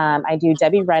I do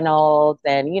Debbie Reynolds,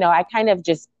 and, I kind of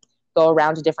just go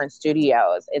around to different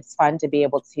studios. It's fun to be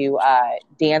able to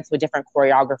dance with different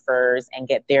choreographers and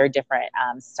get their different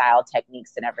style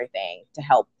techniques and everything to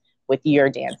help with your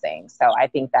dancing. So I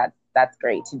think that's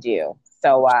great to do.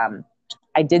 So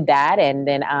I did that. And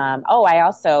then, I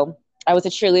was a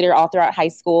cheerleader all throughout high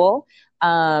school.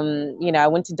 I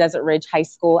went to Desert Ridge High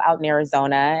School out in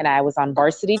Arizona, and I was on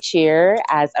varsity cheer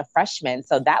as a freshman.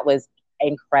 So that was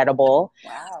incredible.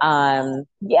 Wow.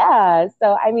 Yeah.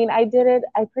 So, I mean, I did it.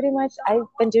 I've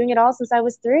been doing it all since I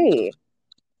was 3.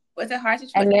 Was it hard to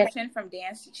transition from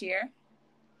dance to cheer?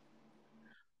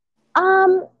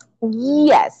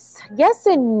 Yes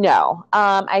and no.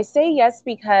 I say yes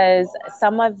because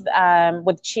some of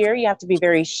with cheer you have to be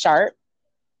very sharp,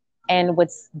 and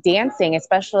with dancing,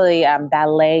 especially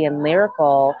ballet and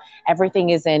lyrical, everything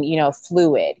isn't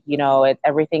fluid.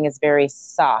 Everything is very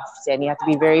soft, and you have to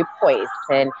be very poised.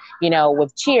 And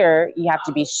with cheer, you have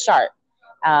to be sharp,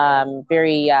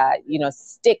 very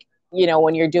stick.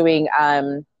 When you're doing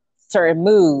certain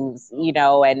moves,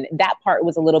 and that part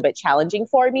was a little bit challenging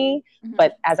for me. Hmm.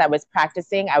 But as I was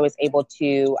practicing, I was able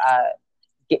to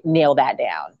nail that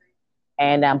down.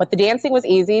 And but the dancing was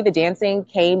easy. The dancing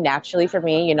came naturally for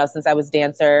me. Since I was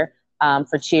dancer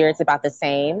for cheer, it's about the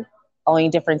same. Only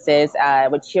difference is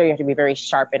with cheer, you have to be very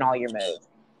sharp in all your moves.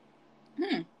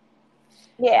 Hmm.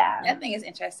 Yeah. I think it's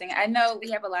interesting. I know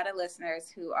we have a lot of listeners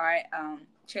who are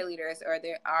cheerleaders or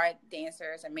they are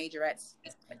dancers and majorettes,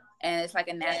 and it's like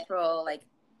a natural like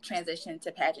transition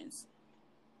to pageants.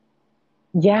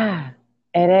 Yeah,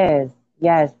 it is.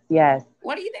 Yes, yes.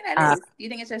 What do you think that Uh, is? Do you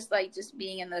think it's just like just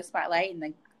being in the spotlight and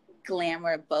the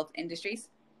glamour of both industries?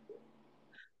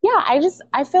 yeah,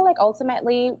 I feel like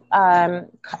ultimately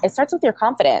it starts with your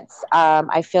confidence.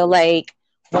 I feel like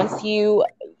once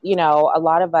a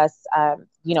lot of us,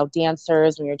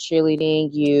 dancers, when you're cheerleading,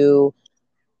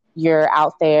 you're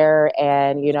out there,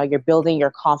 and you're building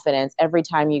your confidence every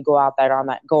time you go out there on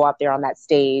that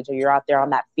stage, or you're out there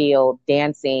on that field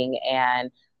dancing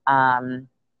and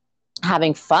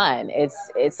having fun. It's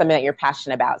something that you're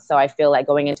passionate about. So I feel like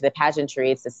going into the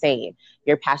pageantry, it's the same.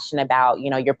 You're passionate about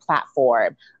your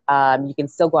platform. You can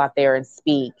still go out there and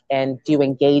speak and do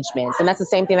engagements, and that's the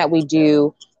same thing that we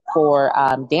do for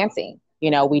dancing.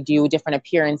 We do different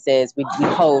appearances, we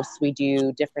host, we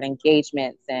do different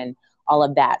engagements and all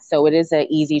of that. So it is an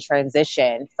easy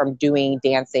transition from doing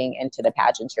dancing into the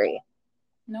pageantry.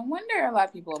 No wonder a lot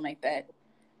of people make that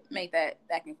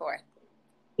back and forth.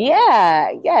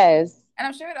 Yeah, yes. And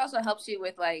I'm sure it also helps you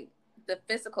with like the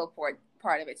physical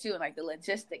part of it too, and like the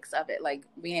logistics of it, like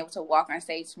being able to walk on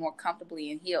stage more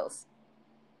comfortably in heels.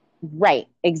 Right,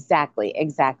 exactly,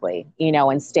 exactly.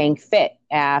 And staying fit.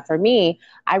 For me,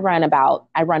 I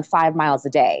run 5 miles a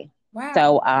day. Wow.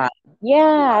 So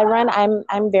yeah,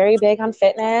 I'm very big on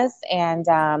fitness, and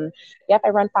yep, I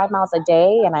run 5 miles a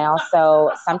day, and I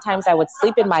also sometimes I would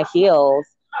sleep in my heels.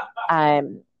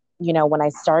 Um, when I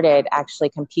started actually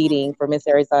competing for Miss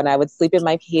Arizona, I would sleep in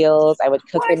my heels. I would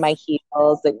cook in What? my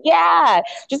heels, and yeah,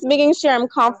 just making sure I'm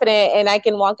confident and I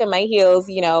can walk in my heels.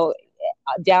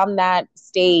 Down that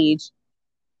stage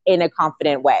in a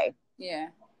confident way Yeah.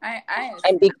 I and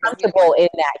understand be because comfortable in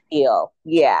that heel.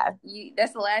 Yeah. you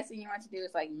that's the last thing you want to do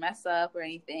is like mess up or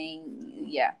anything.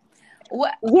 Yeah.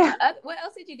 What Yeah. what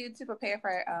else did you do to prepare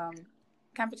for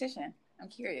competition? I'm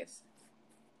curious.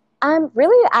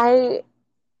 Really, I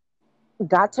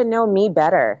got to know me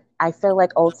better. I feel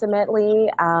like ultimately,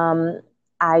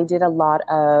 I did a lot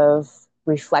of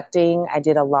reflecting. I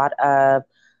did a lot of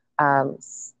um,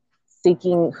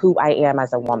 seeking who I am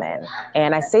as a woman.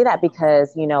 And I say that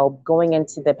because, going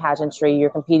into the pageantry, you're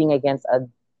competing against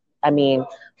I mean,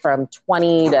 from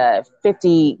 20 to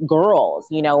 50 girls,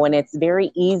 and it's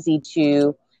very easy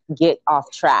to get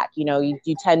off track. You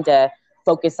tend to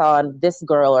focus on this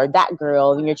girl or that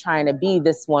girl, and you're trying to be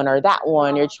this one or that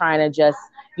one. You're trying to just,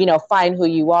 find who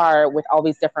you are with all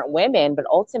these different women, but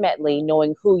ultimately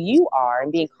knowing who you are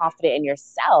and being confident in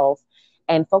yourself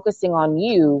and focusing on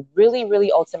you really,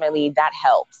 really ultimately that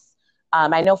helps.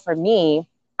 I know for me,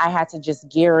 I had to just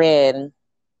gear in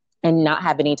and not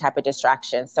have any type of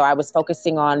distraction. So I was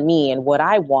focusing on me and what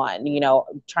I want,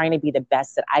 trying to be the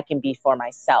best that I can be for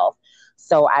myself.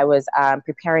 So I was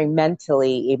preparing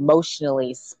mentally,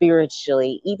 emotionally,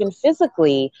 spiritually, even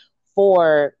physically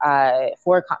for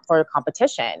a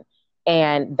competition,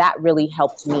 and that really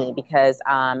helped me because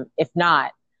if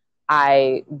not,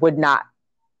 I would not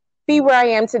be where I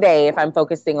am today if I'm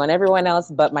focusing on everyone else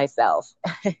but myself.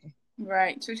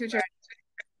 Right. True, true, true.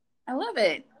 I love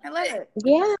it. I love it.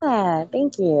 Yeah,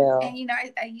 thank you. And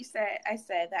I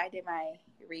said that I did my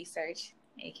research,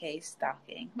 aka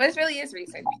stalking, but it really is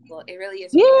research, people. It really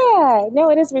is research. Yeah, no,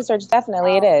 it is research.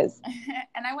 Definitely, it is.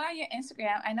 And I went on your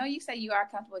Instagram. I know you say you are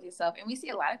comfortable with yourself, and we see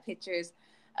a lot of pictures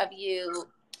of you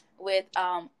with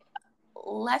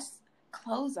less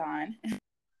clothes on,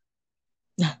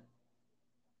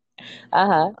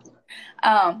 Uh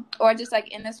huh. or just like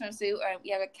in the swimsuit, or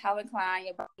you have a Calvin Klein.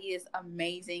 Your body is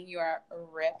amazing. You are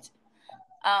ripped.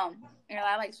 And a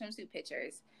lot of like swimsuit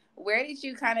pictures. Where did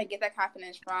you kind of get that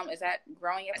confidence from? Is that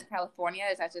growing up in California?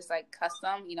 Is that just like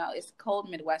custom? It's cold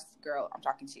Midwest girl. I'm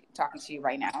talking to you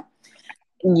right now.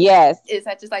 Yes. Is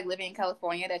that just like living in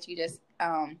California that you just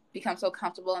become so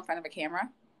comfortable in front of a camera?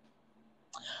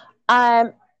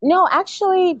 Um, No,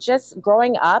 actually, just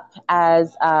growing up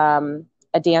as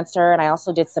a dancer, and I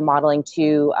also did some modeling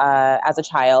too as a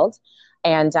child,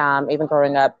 and even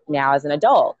growing up now as an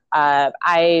adult.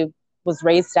 I was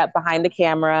raised up behind the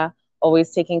camera,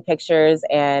 always taking pictures,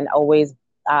 and always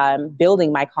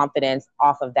building my confidence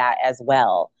off of that as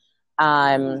well.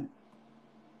 Um,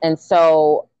 and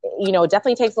so, it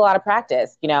definitely takes a lot of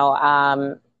practice.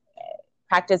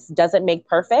 Practice doesn't make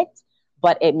perfect,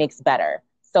 but it makes better.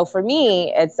 So for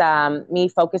me, it's me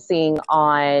focusing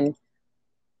on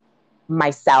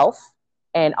myself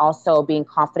and also being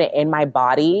confident in my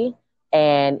body.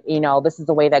 And, this is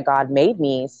the way that God made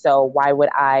me. So why would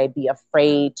I be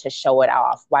afraid to show it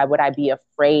off? Why would I be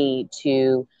afraid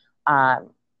to um,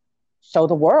 show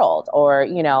the world? Or,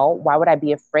 why would I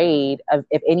be afraid of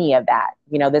if any of that?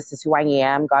 This is who I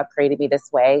am. God created me this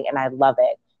way and I love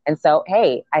it. And so,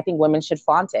 hey, I think women should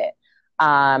flaunt it.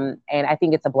 And I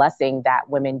think it's a blessing that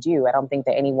women do. I don't think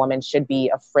that any woman should be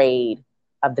afraid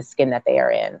of the skin that they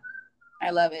are in.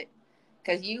 I love it.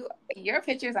 Because your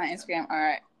pictures on Instagram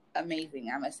are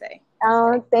amazing, I must say.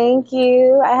 Oh, thank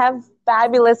you. I have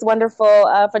fabulous,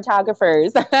 wonderful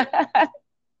photographers.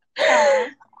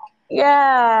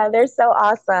 Yeah, they're so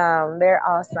awesome. They're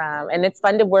awesome. And it's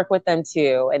fun to work with them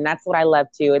too. And that's what I love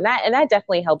too. And that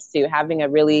definitely helps too, having a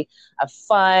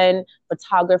fun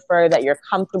photographer that you're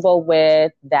comfortable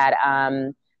with, that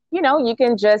you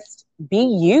can just be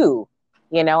you,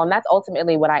 and that's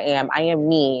ultimately what I am. I am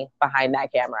me behind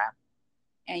that camera.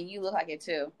 And you look like it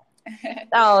too.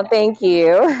 Oh, thank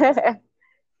you.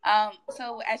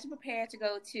 So as you prepare to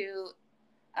go to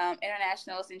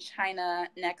internationals in China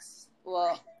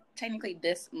technically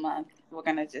this month, we're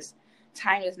gonna just,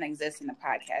 time doesn't exist in the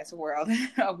podcast world.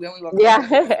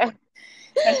 Yeah.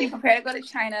 As you prepare to go to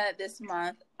China this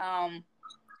month,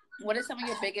 what are some of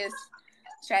your biggest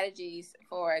strategies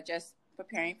for just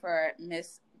preparing for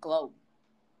Miss Globe?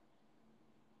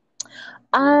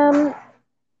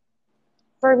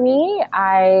 For me,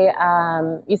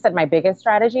 you said my biggest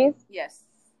strategies? Yes.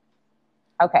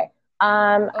 Okay.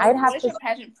 I'd have what does your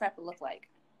pageant prep look like?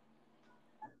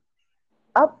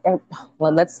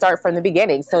 Well, let's start from the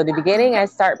beginning. So the beginning, I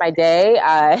start my day.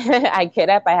 I get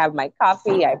up, I have my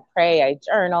coffee, I pray, I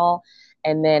journal,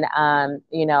 and then,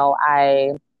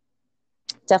 I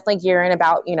definitely gear in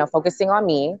about, focusing on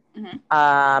me.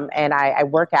 Mm-hmm. And I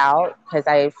work out because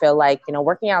I feel like,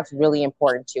 working out is really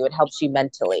important too. It helps you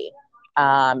mentally.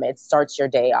 It starts your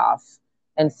day off.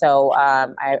 And so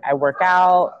I work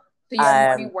out. So you're a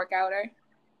morning workouter?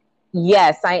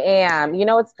 Yes, I am.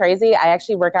 It's crazy. I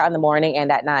actually work out in the morning and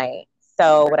at night.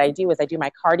 So what I do is I do my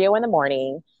cardio in the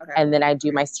morning, okay, and then I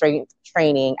do my strength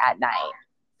training at night.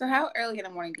 So how early in the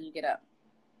morning do you get up?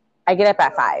 I get up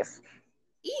at 5.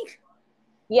 Eek.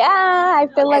 Yeah, I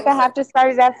feel like I have to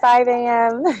start it at 5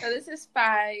 a.m. So this is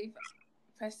 5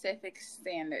 Pacific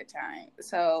Standard Time.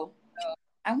 So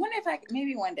I wonder if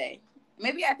maybe one day,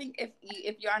 I think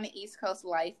if you're on the East Coast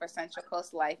life or Central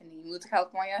Coast life and you move to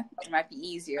California, it might be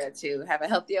easier to have a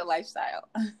healthier lifestyle.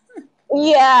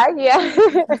 Yeah.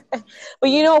 But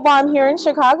while I'm here in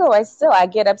Chicago, I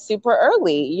get up super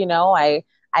early.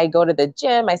 I go to the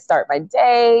gym, I start my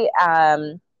day.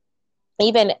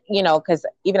 Even, because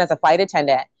even as a flight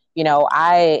attendant,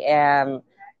 I am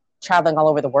traveling all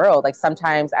over the world. Like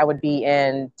sometimes I would be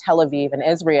in Tel Aviv in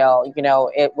Israel,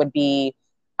 it would be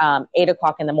 8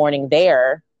 o'clock in the morning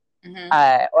there,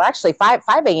 or actually 5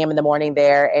 a.m. in the morning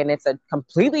there. And it's a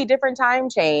completely different time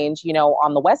change,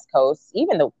 on the West Coast,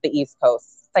 even the East Coast.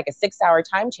 It's like a 6-hour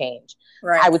time change.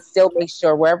 Right. I would still make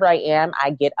sure wherever I am, I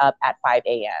get up at 5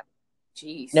 a.m.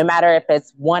 Jeez. No matter if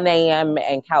it's 1 a.m.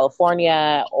 in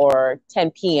California or 10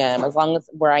 p.m., as long as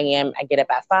where I am, I get up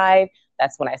at 5.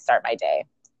 That's when I start my day.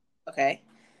 Okay.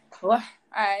 Well,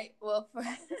 all right. Well,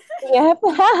 yep.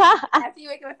 After you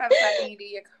wake up at 5 o'clock and you do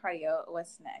your cardio,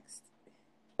 what's next?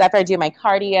 After I do my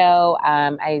cardio,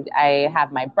 I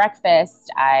have my breakfast.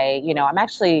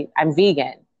 I'm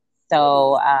vegan.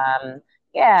 So, I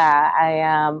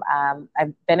am,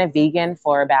 I've been a vegan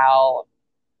for about,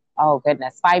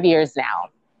 5 years now.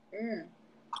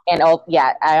 And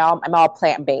I'm all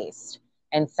plant-based.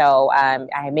 And so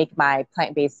I make my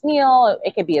plant-based meal.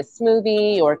 It could be a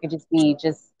smoothie, or it could just be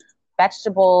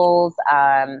vegetables,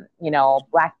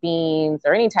 black beans,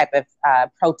 or any type of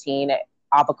protein,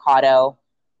 avocado,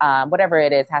 whatever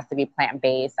it is, has to be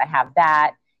plant-based. I have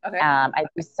that. Okay. I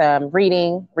do some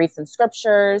read some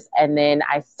scriptures, and then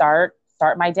I start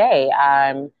my day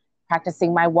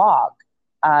practicing my walk,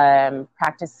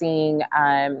 practicing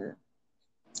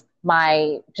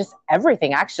my just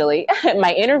everything, actually.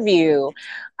 My interview.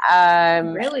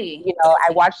 Really?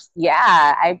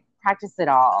 I practice it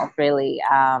all, really.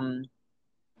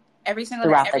 Every single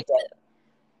day. throughout the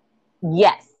day.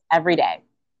 Yes, every day.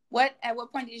 At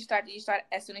what point did you start? Did you start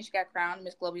as soon as you got crowned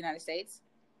Miss Global United States?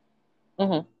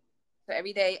 Mm-hmm. So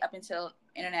every day up until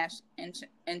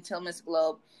until Miss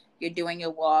Globe, you're doing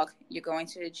your walk, you're going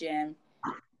to the gym.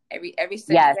 Every since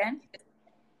Yes. then?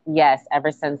 Yes,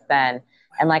 ever since then.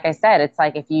 And like I said, it's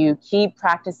like if you keep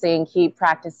practicing, keep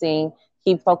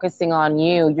focusing on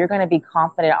you, you're going to be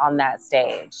confident on that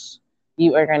stage.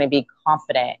 You are going to be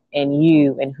confident in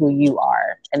you and who you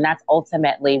are. And that's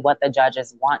ultimately what the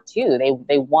judges want too.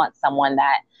 They want someone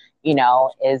that, you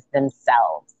know, is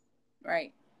themselves.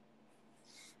 Right.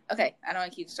 Okay, I don't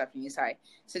want to keep disrupting you. Sorry.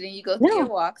 So then you go through your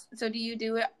walks. So do you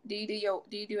do it? Do you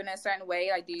do it in a certain way?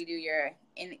 Like, do you do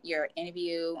your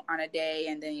interview on a day,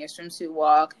 and then your swimsuit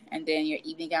walk, and then your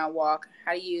evening gown walk?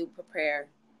 How do you prepare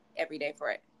every day for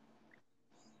it?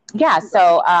 Yeah.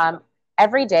 So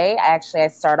every day, I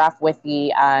start off with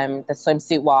the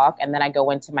swimsuit walk, and then I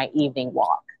go into my evening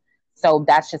walk. So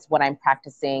that's just what I'm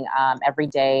practicing every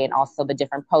day, and also the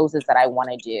different poses that I want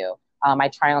to do. I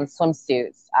try on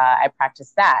swimsuits. I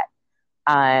practice that.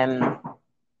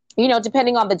 You know,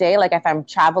 depending on the day, like if I'm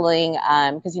traveling,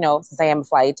 because, you know, since I am a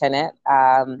flight attendant,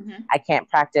 I can't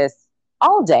practice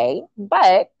all day,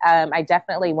 but I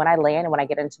definitely, when I land and when I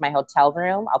get into my hotel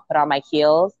room, I'll put on my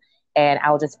heels and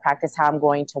I'll just practice how I'm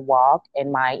going to walk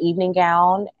in my evening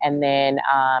gown and then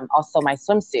also my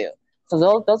swimsuit.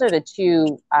 So those are the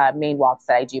two main walks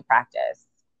that I do practice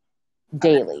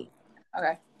daily.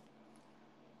 Okay.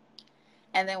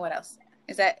 And then what else?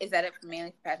 Is that it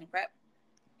mainly for pageant prep?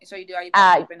 So you do all your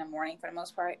pageant prep in the morning for the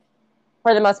most part?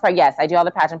 For the most part, yes. I do all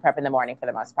the pageant prep in the morning for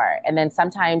the most part. And then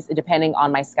sometimes, depending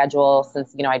on my schedule,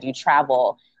 since, you know, I do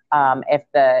travel, if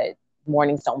the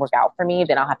mornings don't work out for me,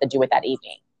 then I'll have to do it that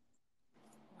evening.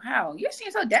 Wow, you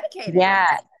seem so dedicated.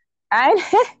 Yeah.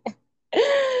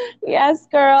 Yes,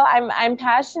 girl, I'm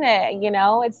passionate, you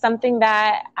know, it's something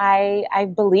that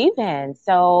I believe in.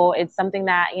 So it's something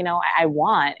that, you know, I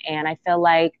want. And I feel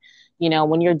like, you know,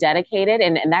 when you're dedicated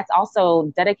and that's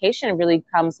also dedication really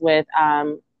comes with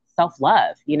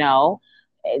self-love, you know,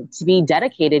 to be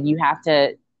dedicated, you have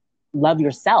to love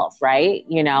yourself. Right.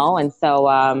 You know, and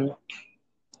so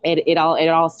it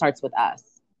all starts with us.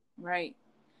 Right.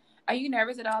 Are you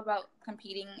nervous at all about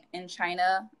competing in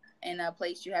China in a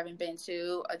place you haven't been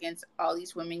to against all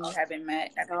these women you haven't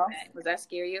met at all? Does that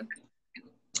scare you?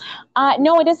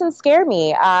 No, it doesn't scare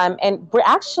me. And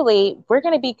we're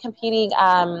going to be competing.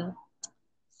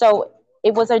 So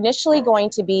it was initially going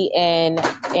to be in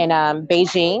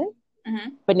Beijing,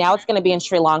 but now it's going to be in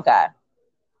Sri Lanka.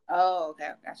 Oh, okay,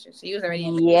 gotcha. So you was already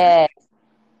in Beijing. Yes.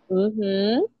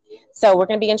 Mm-hmm. So we're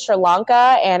going to be in Sri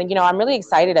Lanka, and, you know, I'm really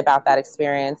excited about that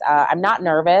experience. I'm not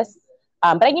nervous.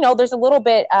 But, you know, there's a little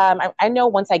bit, I know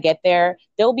once I get there,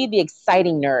 there'll be the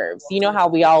exciting nerves. You know how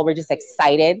we all were just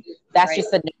excited? That's just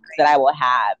the nerves that I will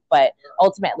have. But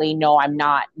ultimately, no, I'm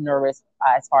not nervous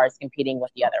as far as competing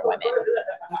with the other women.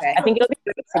 Okay. I think it'll be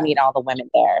good to meet all the women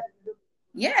there.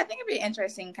 Yeah, I think it'll be an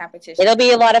interesting competition. It'll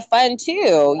be a lot of fun,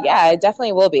 too. Yeah, it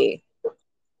definitely will be.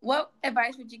 What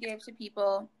advice would you give to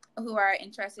people who are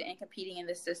interested in competing in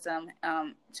this system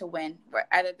to win,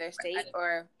 either their state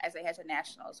or as they head to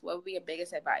nationals? What would be your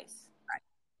biggest advice?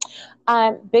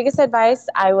 Biggest advice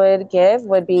I would give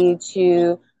would be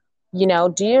to, you know,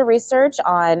 do your research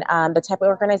on the type of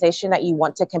organization that you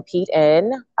want to compete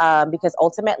in, because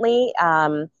ultimately,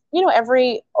 you know,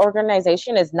 every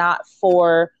organization is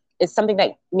something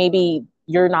that maybe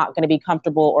you're not going to be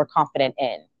comfortable or confident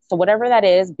in. So whatever that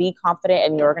is, be confident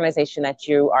in the organization that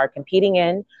you are competing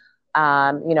in.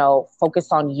 You know,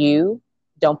 focus on you.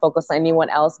 Don't focus on anyone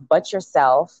else but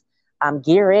yourself.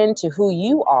 Gear into who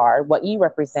you are, what you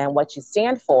represent, what you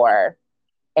stand for,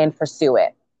 and pursue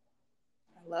it.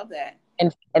 I love that.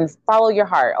 And follow your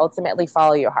heart. Ultimately,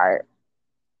 follow your heart.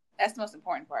 That's the most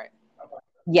important part.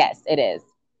 Yes, it is.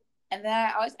 And then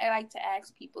I like to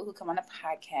ask people who come on a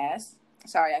podcast.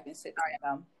 Sorry, I've been sitting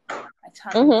down. My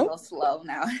tongue is so slow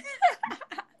now.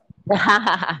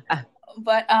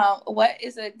 But what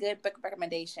is a good book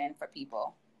recommendation for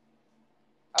people?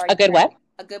 A good what?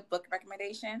 A good book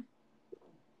recommendation.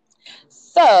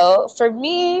 So for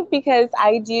me, because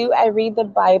I read the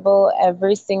Bible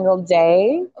every single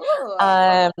day.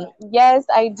 Yes,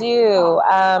 I do.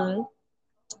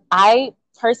 I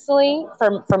personally,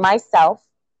 for myself,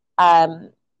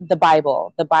 the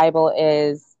Bible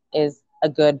is a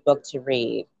good book to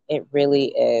read. It really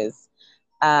is.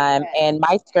 And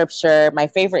my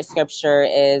favorite scripture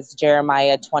is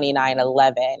Jeremiah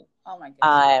 29:11. Oh my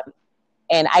goodness.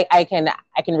 And I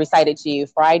can recite it to you.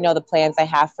 For I know the plans I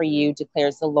have for you,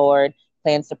 declares the Lord,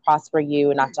 plans to prosper you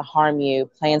and not to harm you,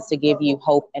 plans to give you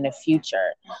hope and a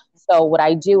future. So what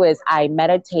I do is I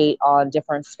meditate on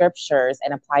different scriptures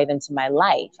and apply them to my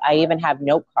life. I even have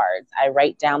note cards. I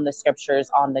write down the scriptures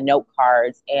on the note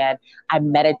cards and I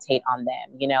meditate on them.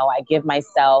 You know, I give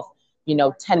myself,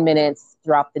 10 minutes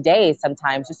throughout the day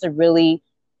sometimes just to really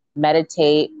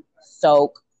meditate,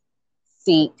 soak,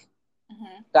 seek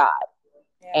God.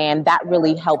 Yeah. And that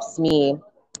really helps me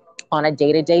on a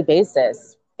day-to-day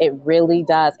basis. It really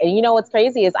does. And you know what's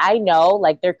crazy is I know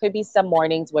like there could be some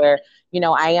mornings where,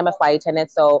 I am a flight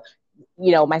attendant. So,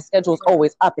 my schedule is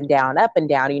always up and down, up and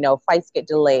down. Flights get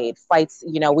delayed. Flights,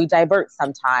 we divert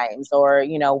sometimes, or,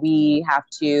 we have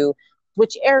to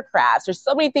switch aircrafts. There's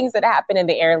so many things that happen in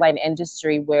the airline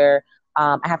industry where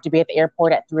I have to be at the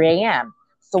airport at 3 a.m.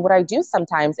 So what I do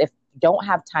sometimes, if I don't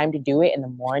have time to do it in the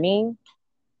morning,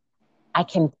 I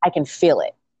can feel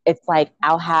it. It's like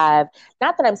I'll have,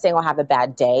 not that I'm saying I'll have a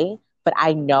bad day, but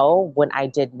I know when I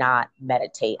did not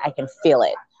meditate, I can feel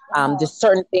it. Just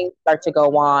certain things start to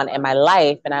go on in my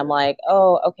life and I'm like,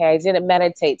 oh, okay, I didn't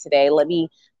meditate today. Let me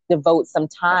devote some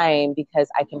time because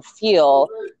I can feel,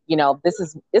 this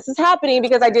is happening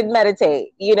because I didn't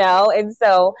meditate, And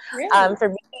so really? For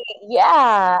me,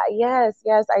 yeah, yes,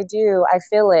 I do. I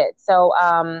feel it. So,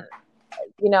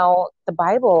 the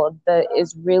Bible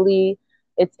is really,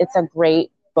 it's a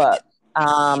great book.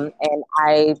 And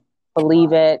I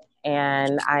believe it.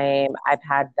 And I've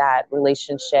had that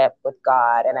relationship with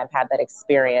God and I've had that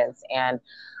experience. And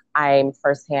I'm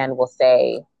firsthand will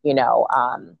say,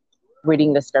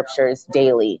 reading the scriptures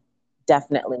daily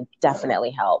definitely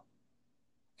help.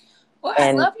 Well,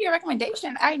 I love your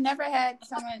recommendation. I never had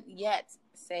someone yet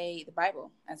say the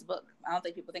Bible as a book. I don't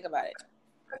think people think about it.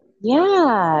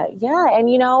 Yeah. And,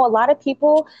 a lot of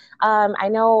people, I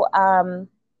know,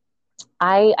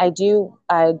 I do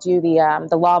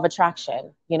the Law of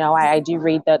Attraction. I do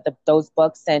read those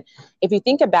books, and if you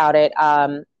think about it,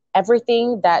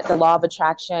 everything that the Law of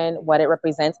Attraction, what it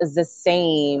represents, is the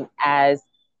same as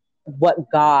what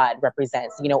God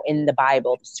represents. In the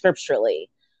Bible, scripturally.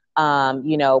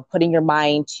 Putting your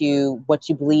mind to what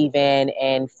you believe in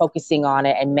and focusing on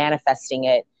it and manifesting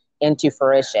it into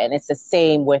fruition. It's the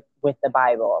same with the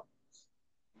Bible.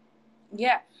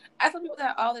 Yeah, I tell people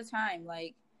that all the time.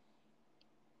 Like,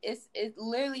 it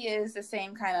literally is the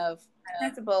same kind of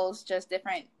principles, just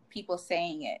different people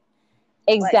saying it.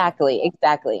 Exactly.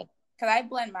 Because I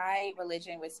blend my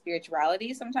religion with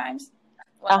spirituality sometimes.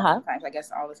 Well, sometimes, I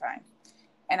guess all the time.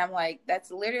 And I'm like, that's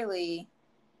literally,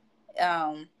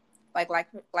 like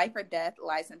life or death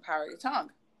lies in power of your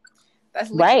tongue. That's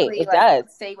literally right. It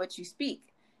does. Say what you speak,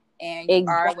 and you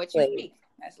are what you speak.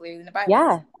 That's literally in the Bible.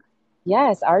 Yeah.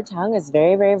 Yes, our tongue is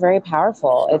very, very, very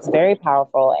powerful. It's very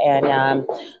powerful, and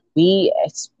we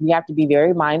have to be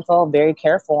very mindful, very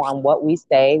careful on what we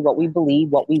say, what we believe,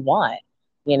 what we want.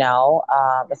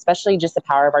 Especially just the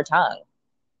power of our tongue.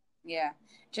 Yeah,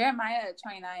 Jeremiah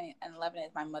 29:11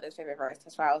 is my mother's favorite verse.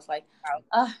 That's why I was like,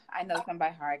 oh, I know them by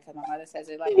heart because my mother says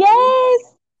it like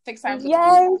 6 times a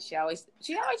week. She always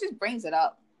just brings it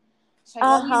up. She's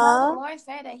like, the Lord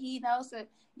said that He knows that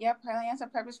your plans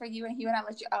and purpose for you, and He will not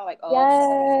let you out. Like,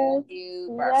 oh,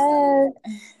 yes.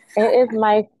 It is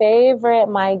my favorite,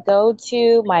 my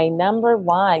go-to, my number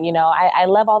one. I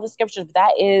love all the scriptures, but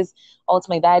that is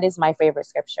my favorite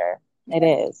scripture. It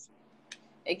is.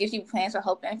 It gives you plans for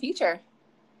hope and future.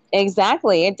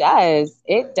 Exactly. It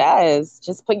does.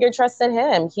 Just put your trust in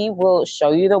Him. He will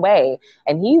show you the way,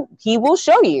 and he will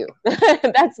show you.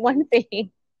 That's one thing,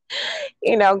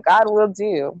 God will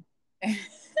do.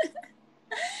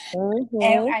 Mm-hmm.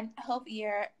 And I hope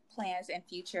your plans and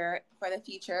for the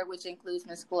future, which includes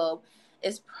Miss Globe,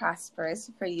 is prosperous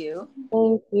for you.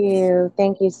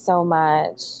 Thank you so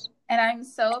much. And I'm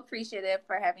so appreciative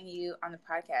for having you on the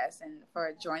podcast and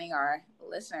for joining our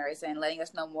listeners and letting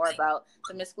us know more about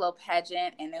the Miss Globe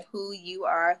pageant and who you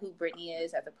are, who Brittany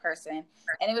is as a person.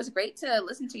 And it was great to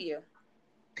listen to you.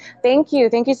 Thank you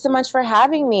so much for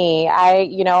having me. I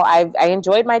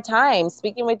enjoyed my time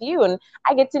speaking with you, and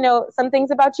I get to know some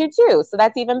things about you too, so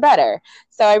that's even better.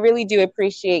 So I really do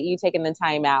appreciate you taking the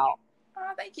time out.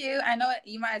 Oh, thank you. I know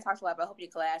you might have talked a lot, but I hope your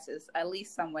class is at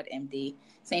least somewhat empty.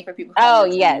 Same for people. Oh,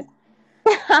 yes.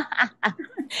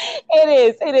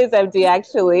 It is empty,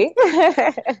 actually.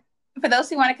 For those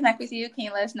who want to connect with you, can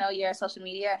you let us know your social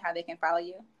media and how they can follow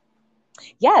you?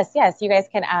 Yes. You guys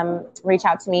can reach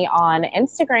out to me on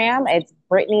Instagram. It's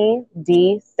Brittany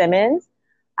D. Simmons.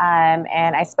 And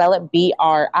I spell it BritTanyD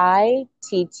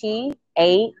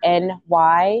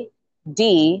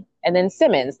and then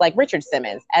Simmons, like Richard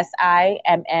Simmons,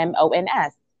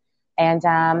 SIMMONS. And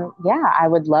I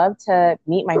would love to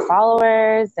meet my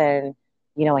followers and,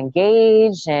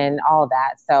 engage and all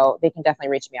that. So they can definitely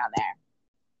reach me on there.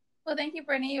 Well, thank you,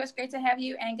 Brittany. It was great to have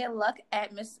you, and good luck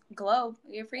at Miss Globe.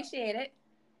 We appreciate it.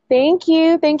 Thank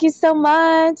you. Thank you so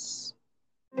much.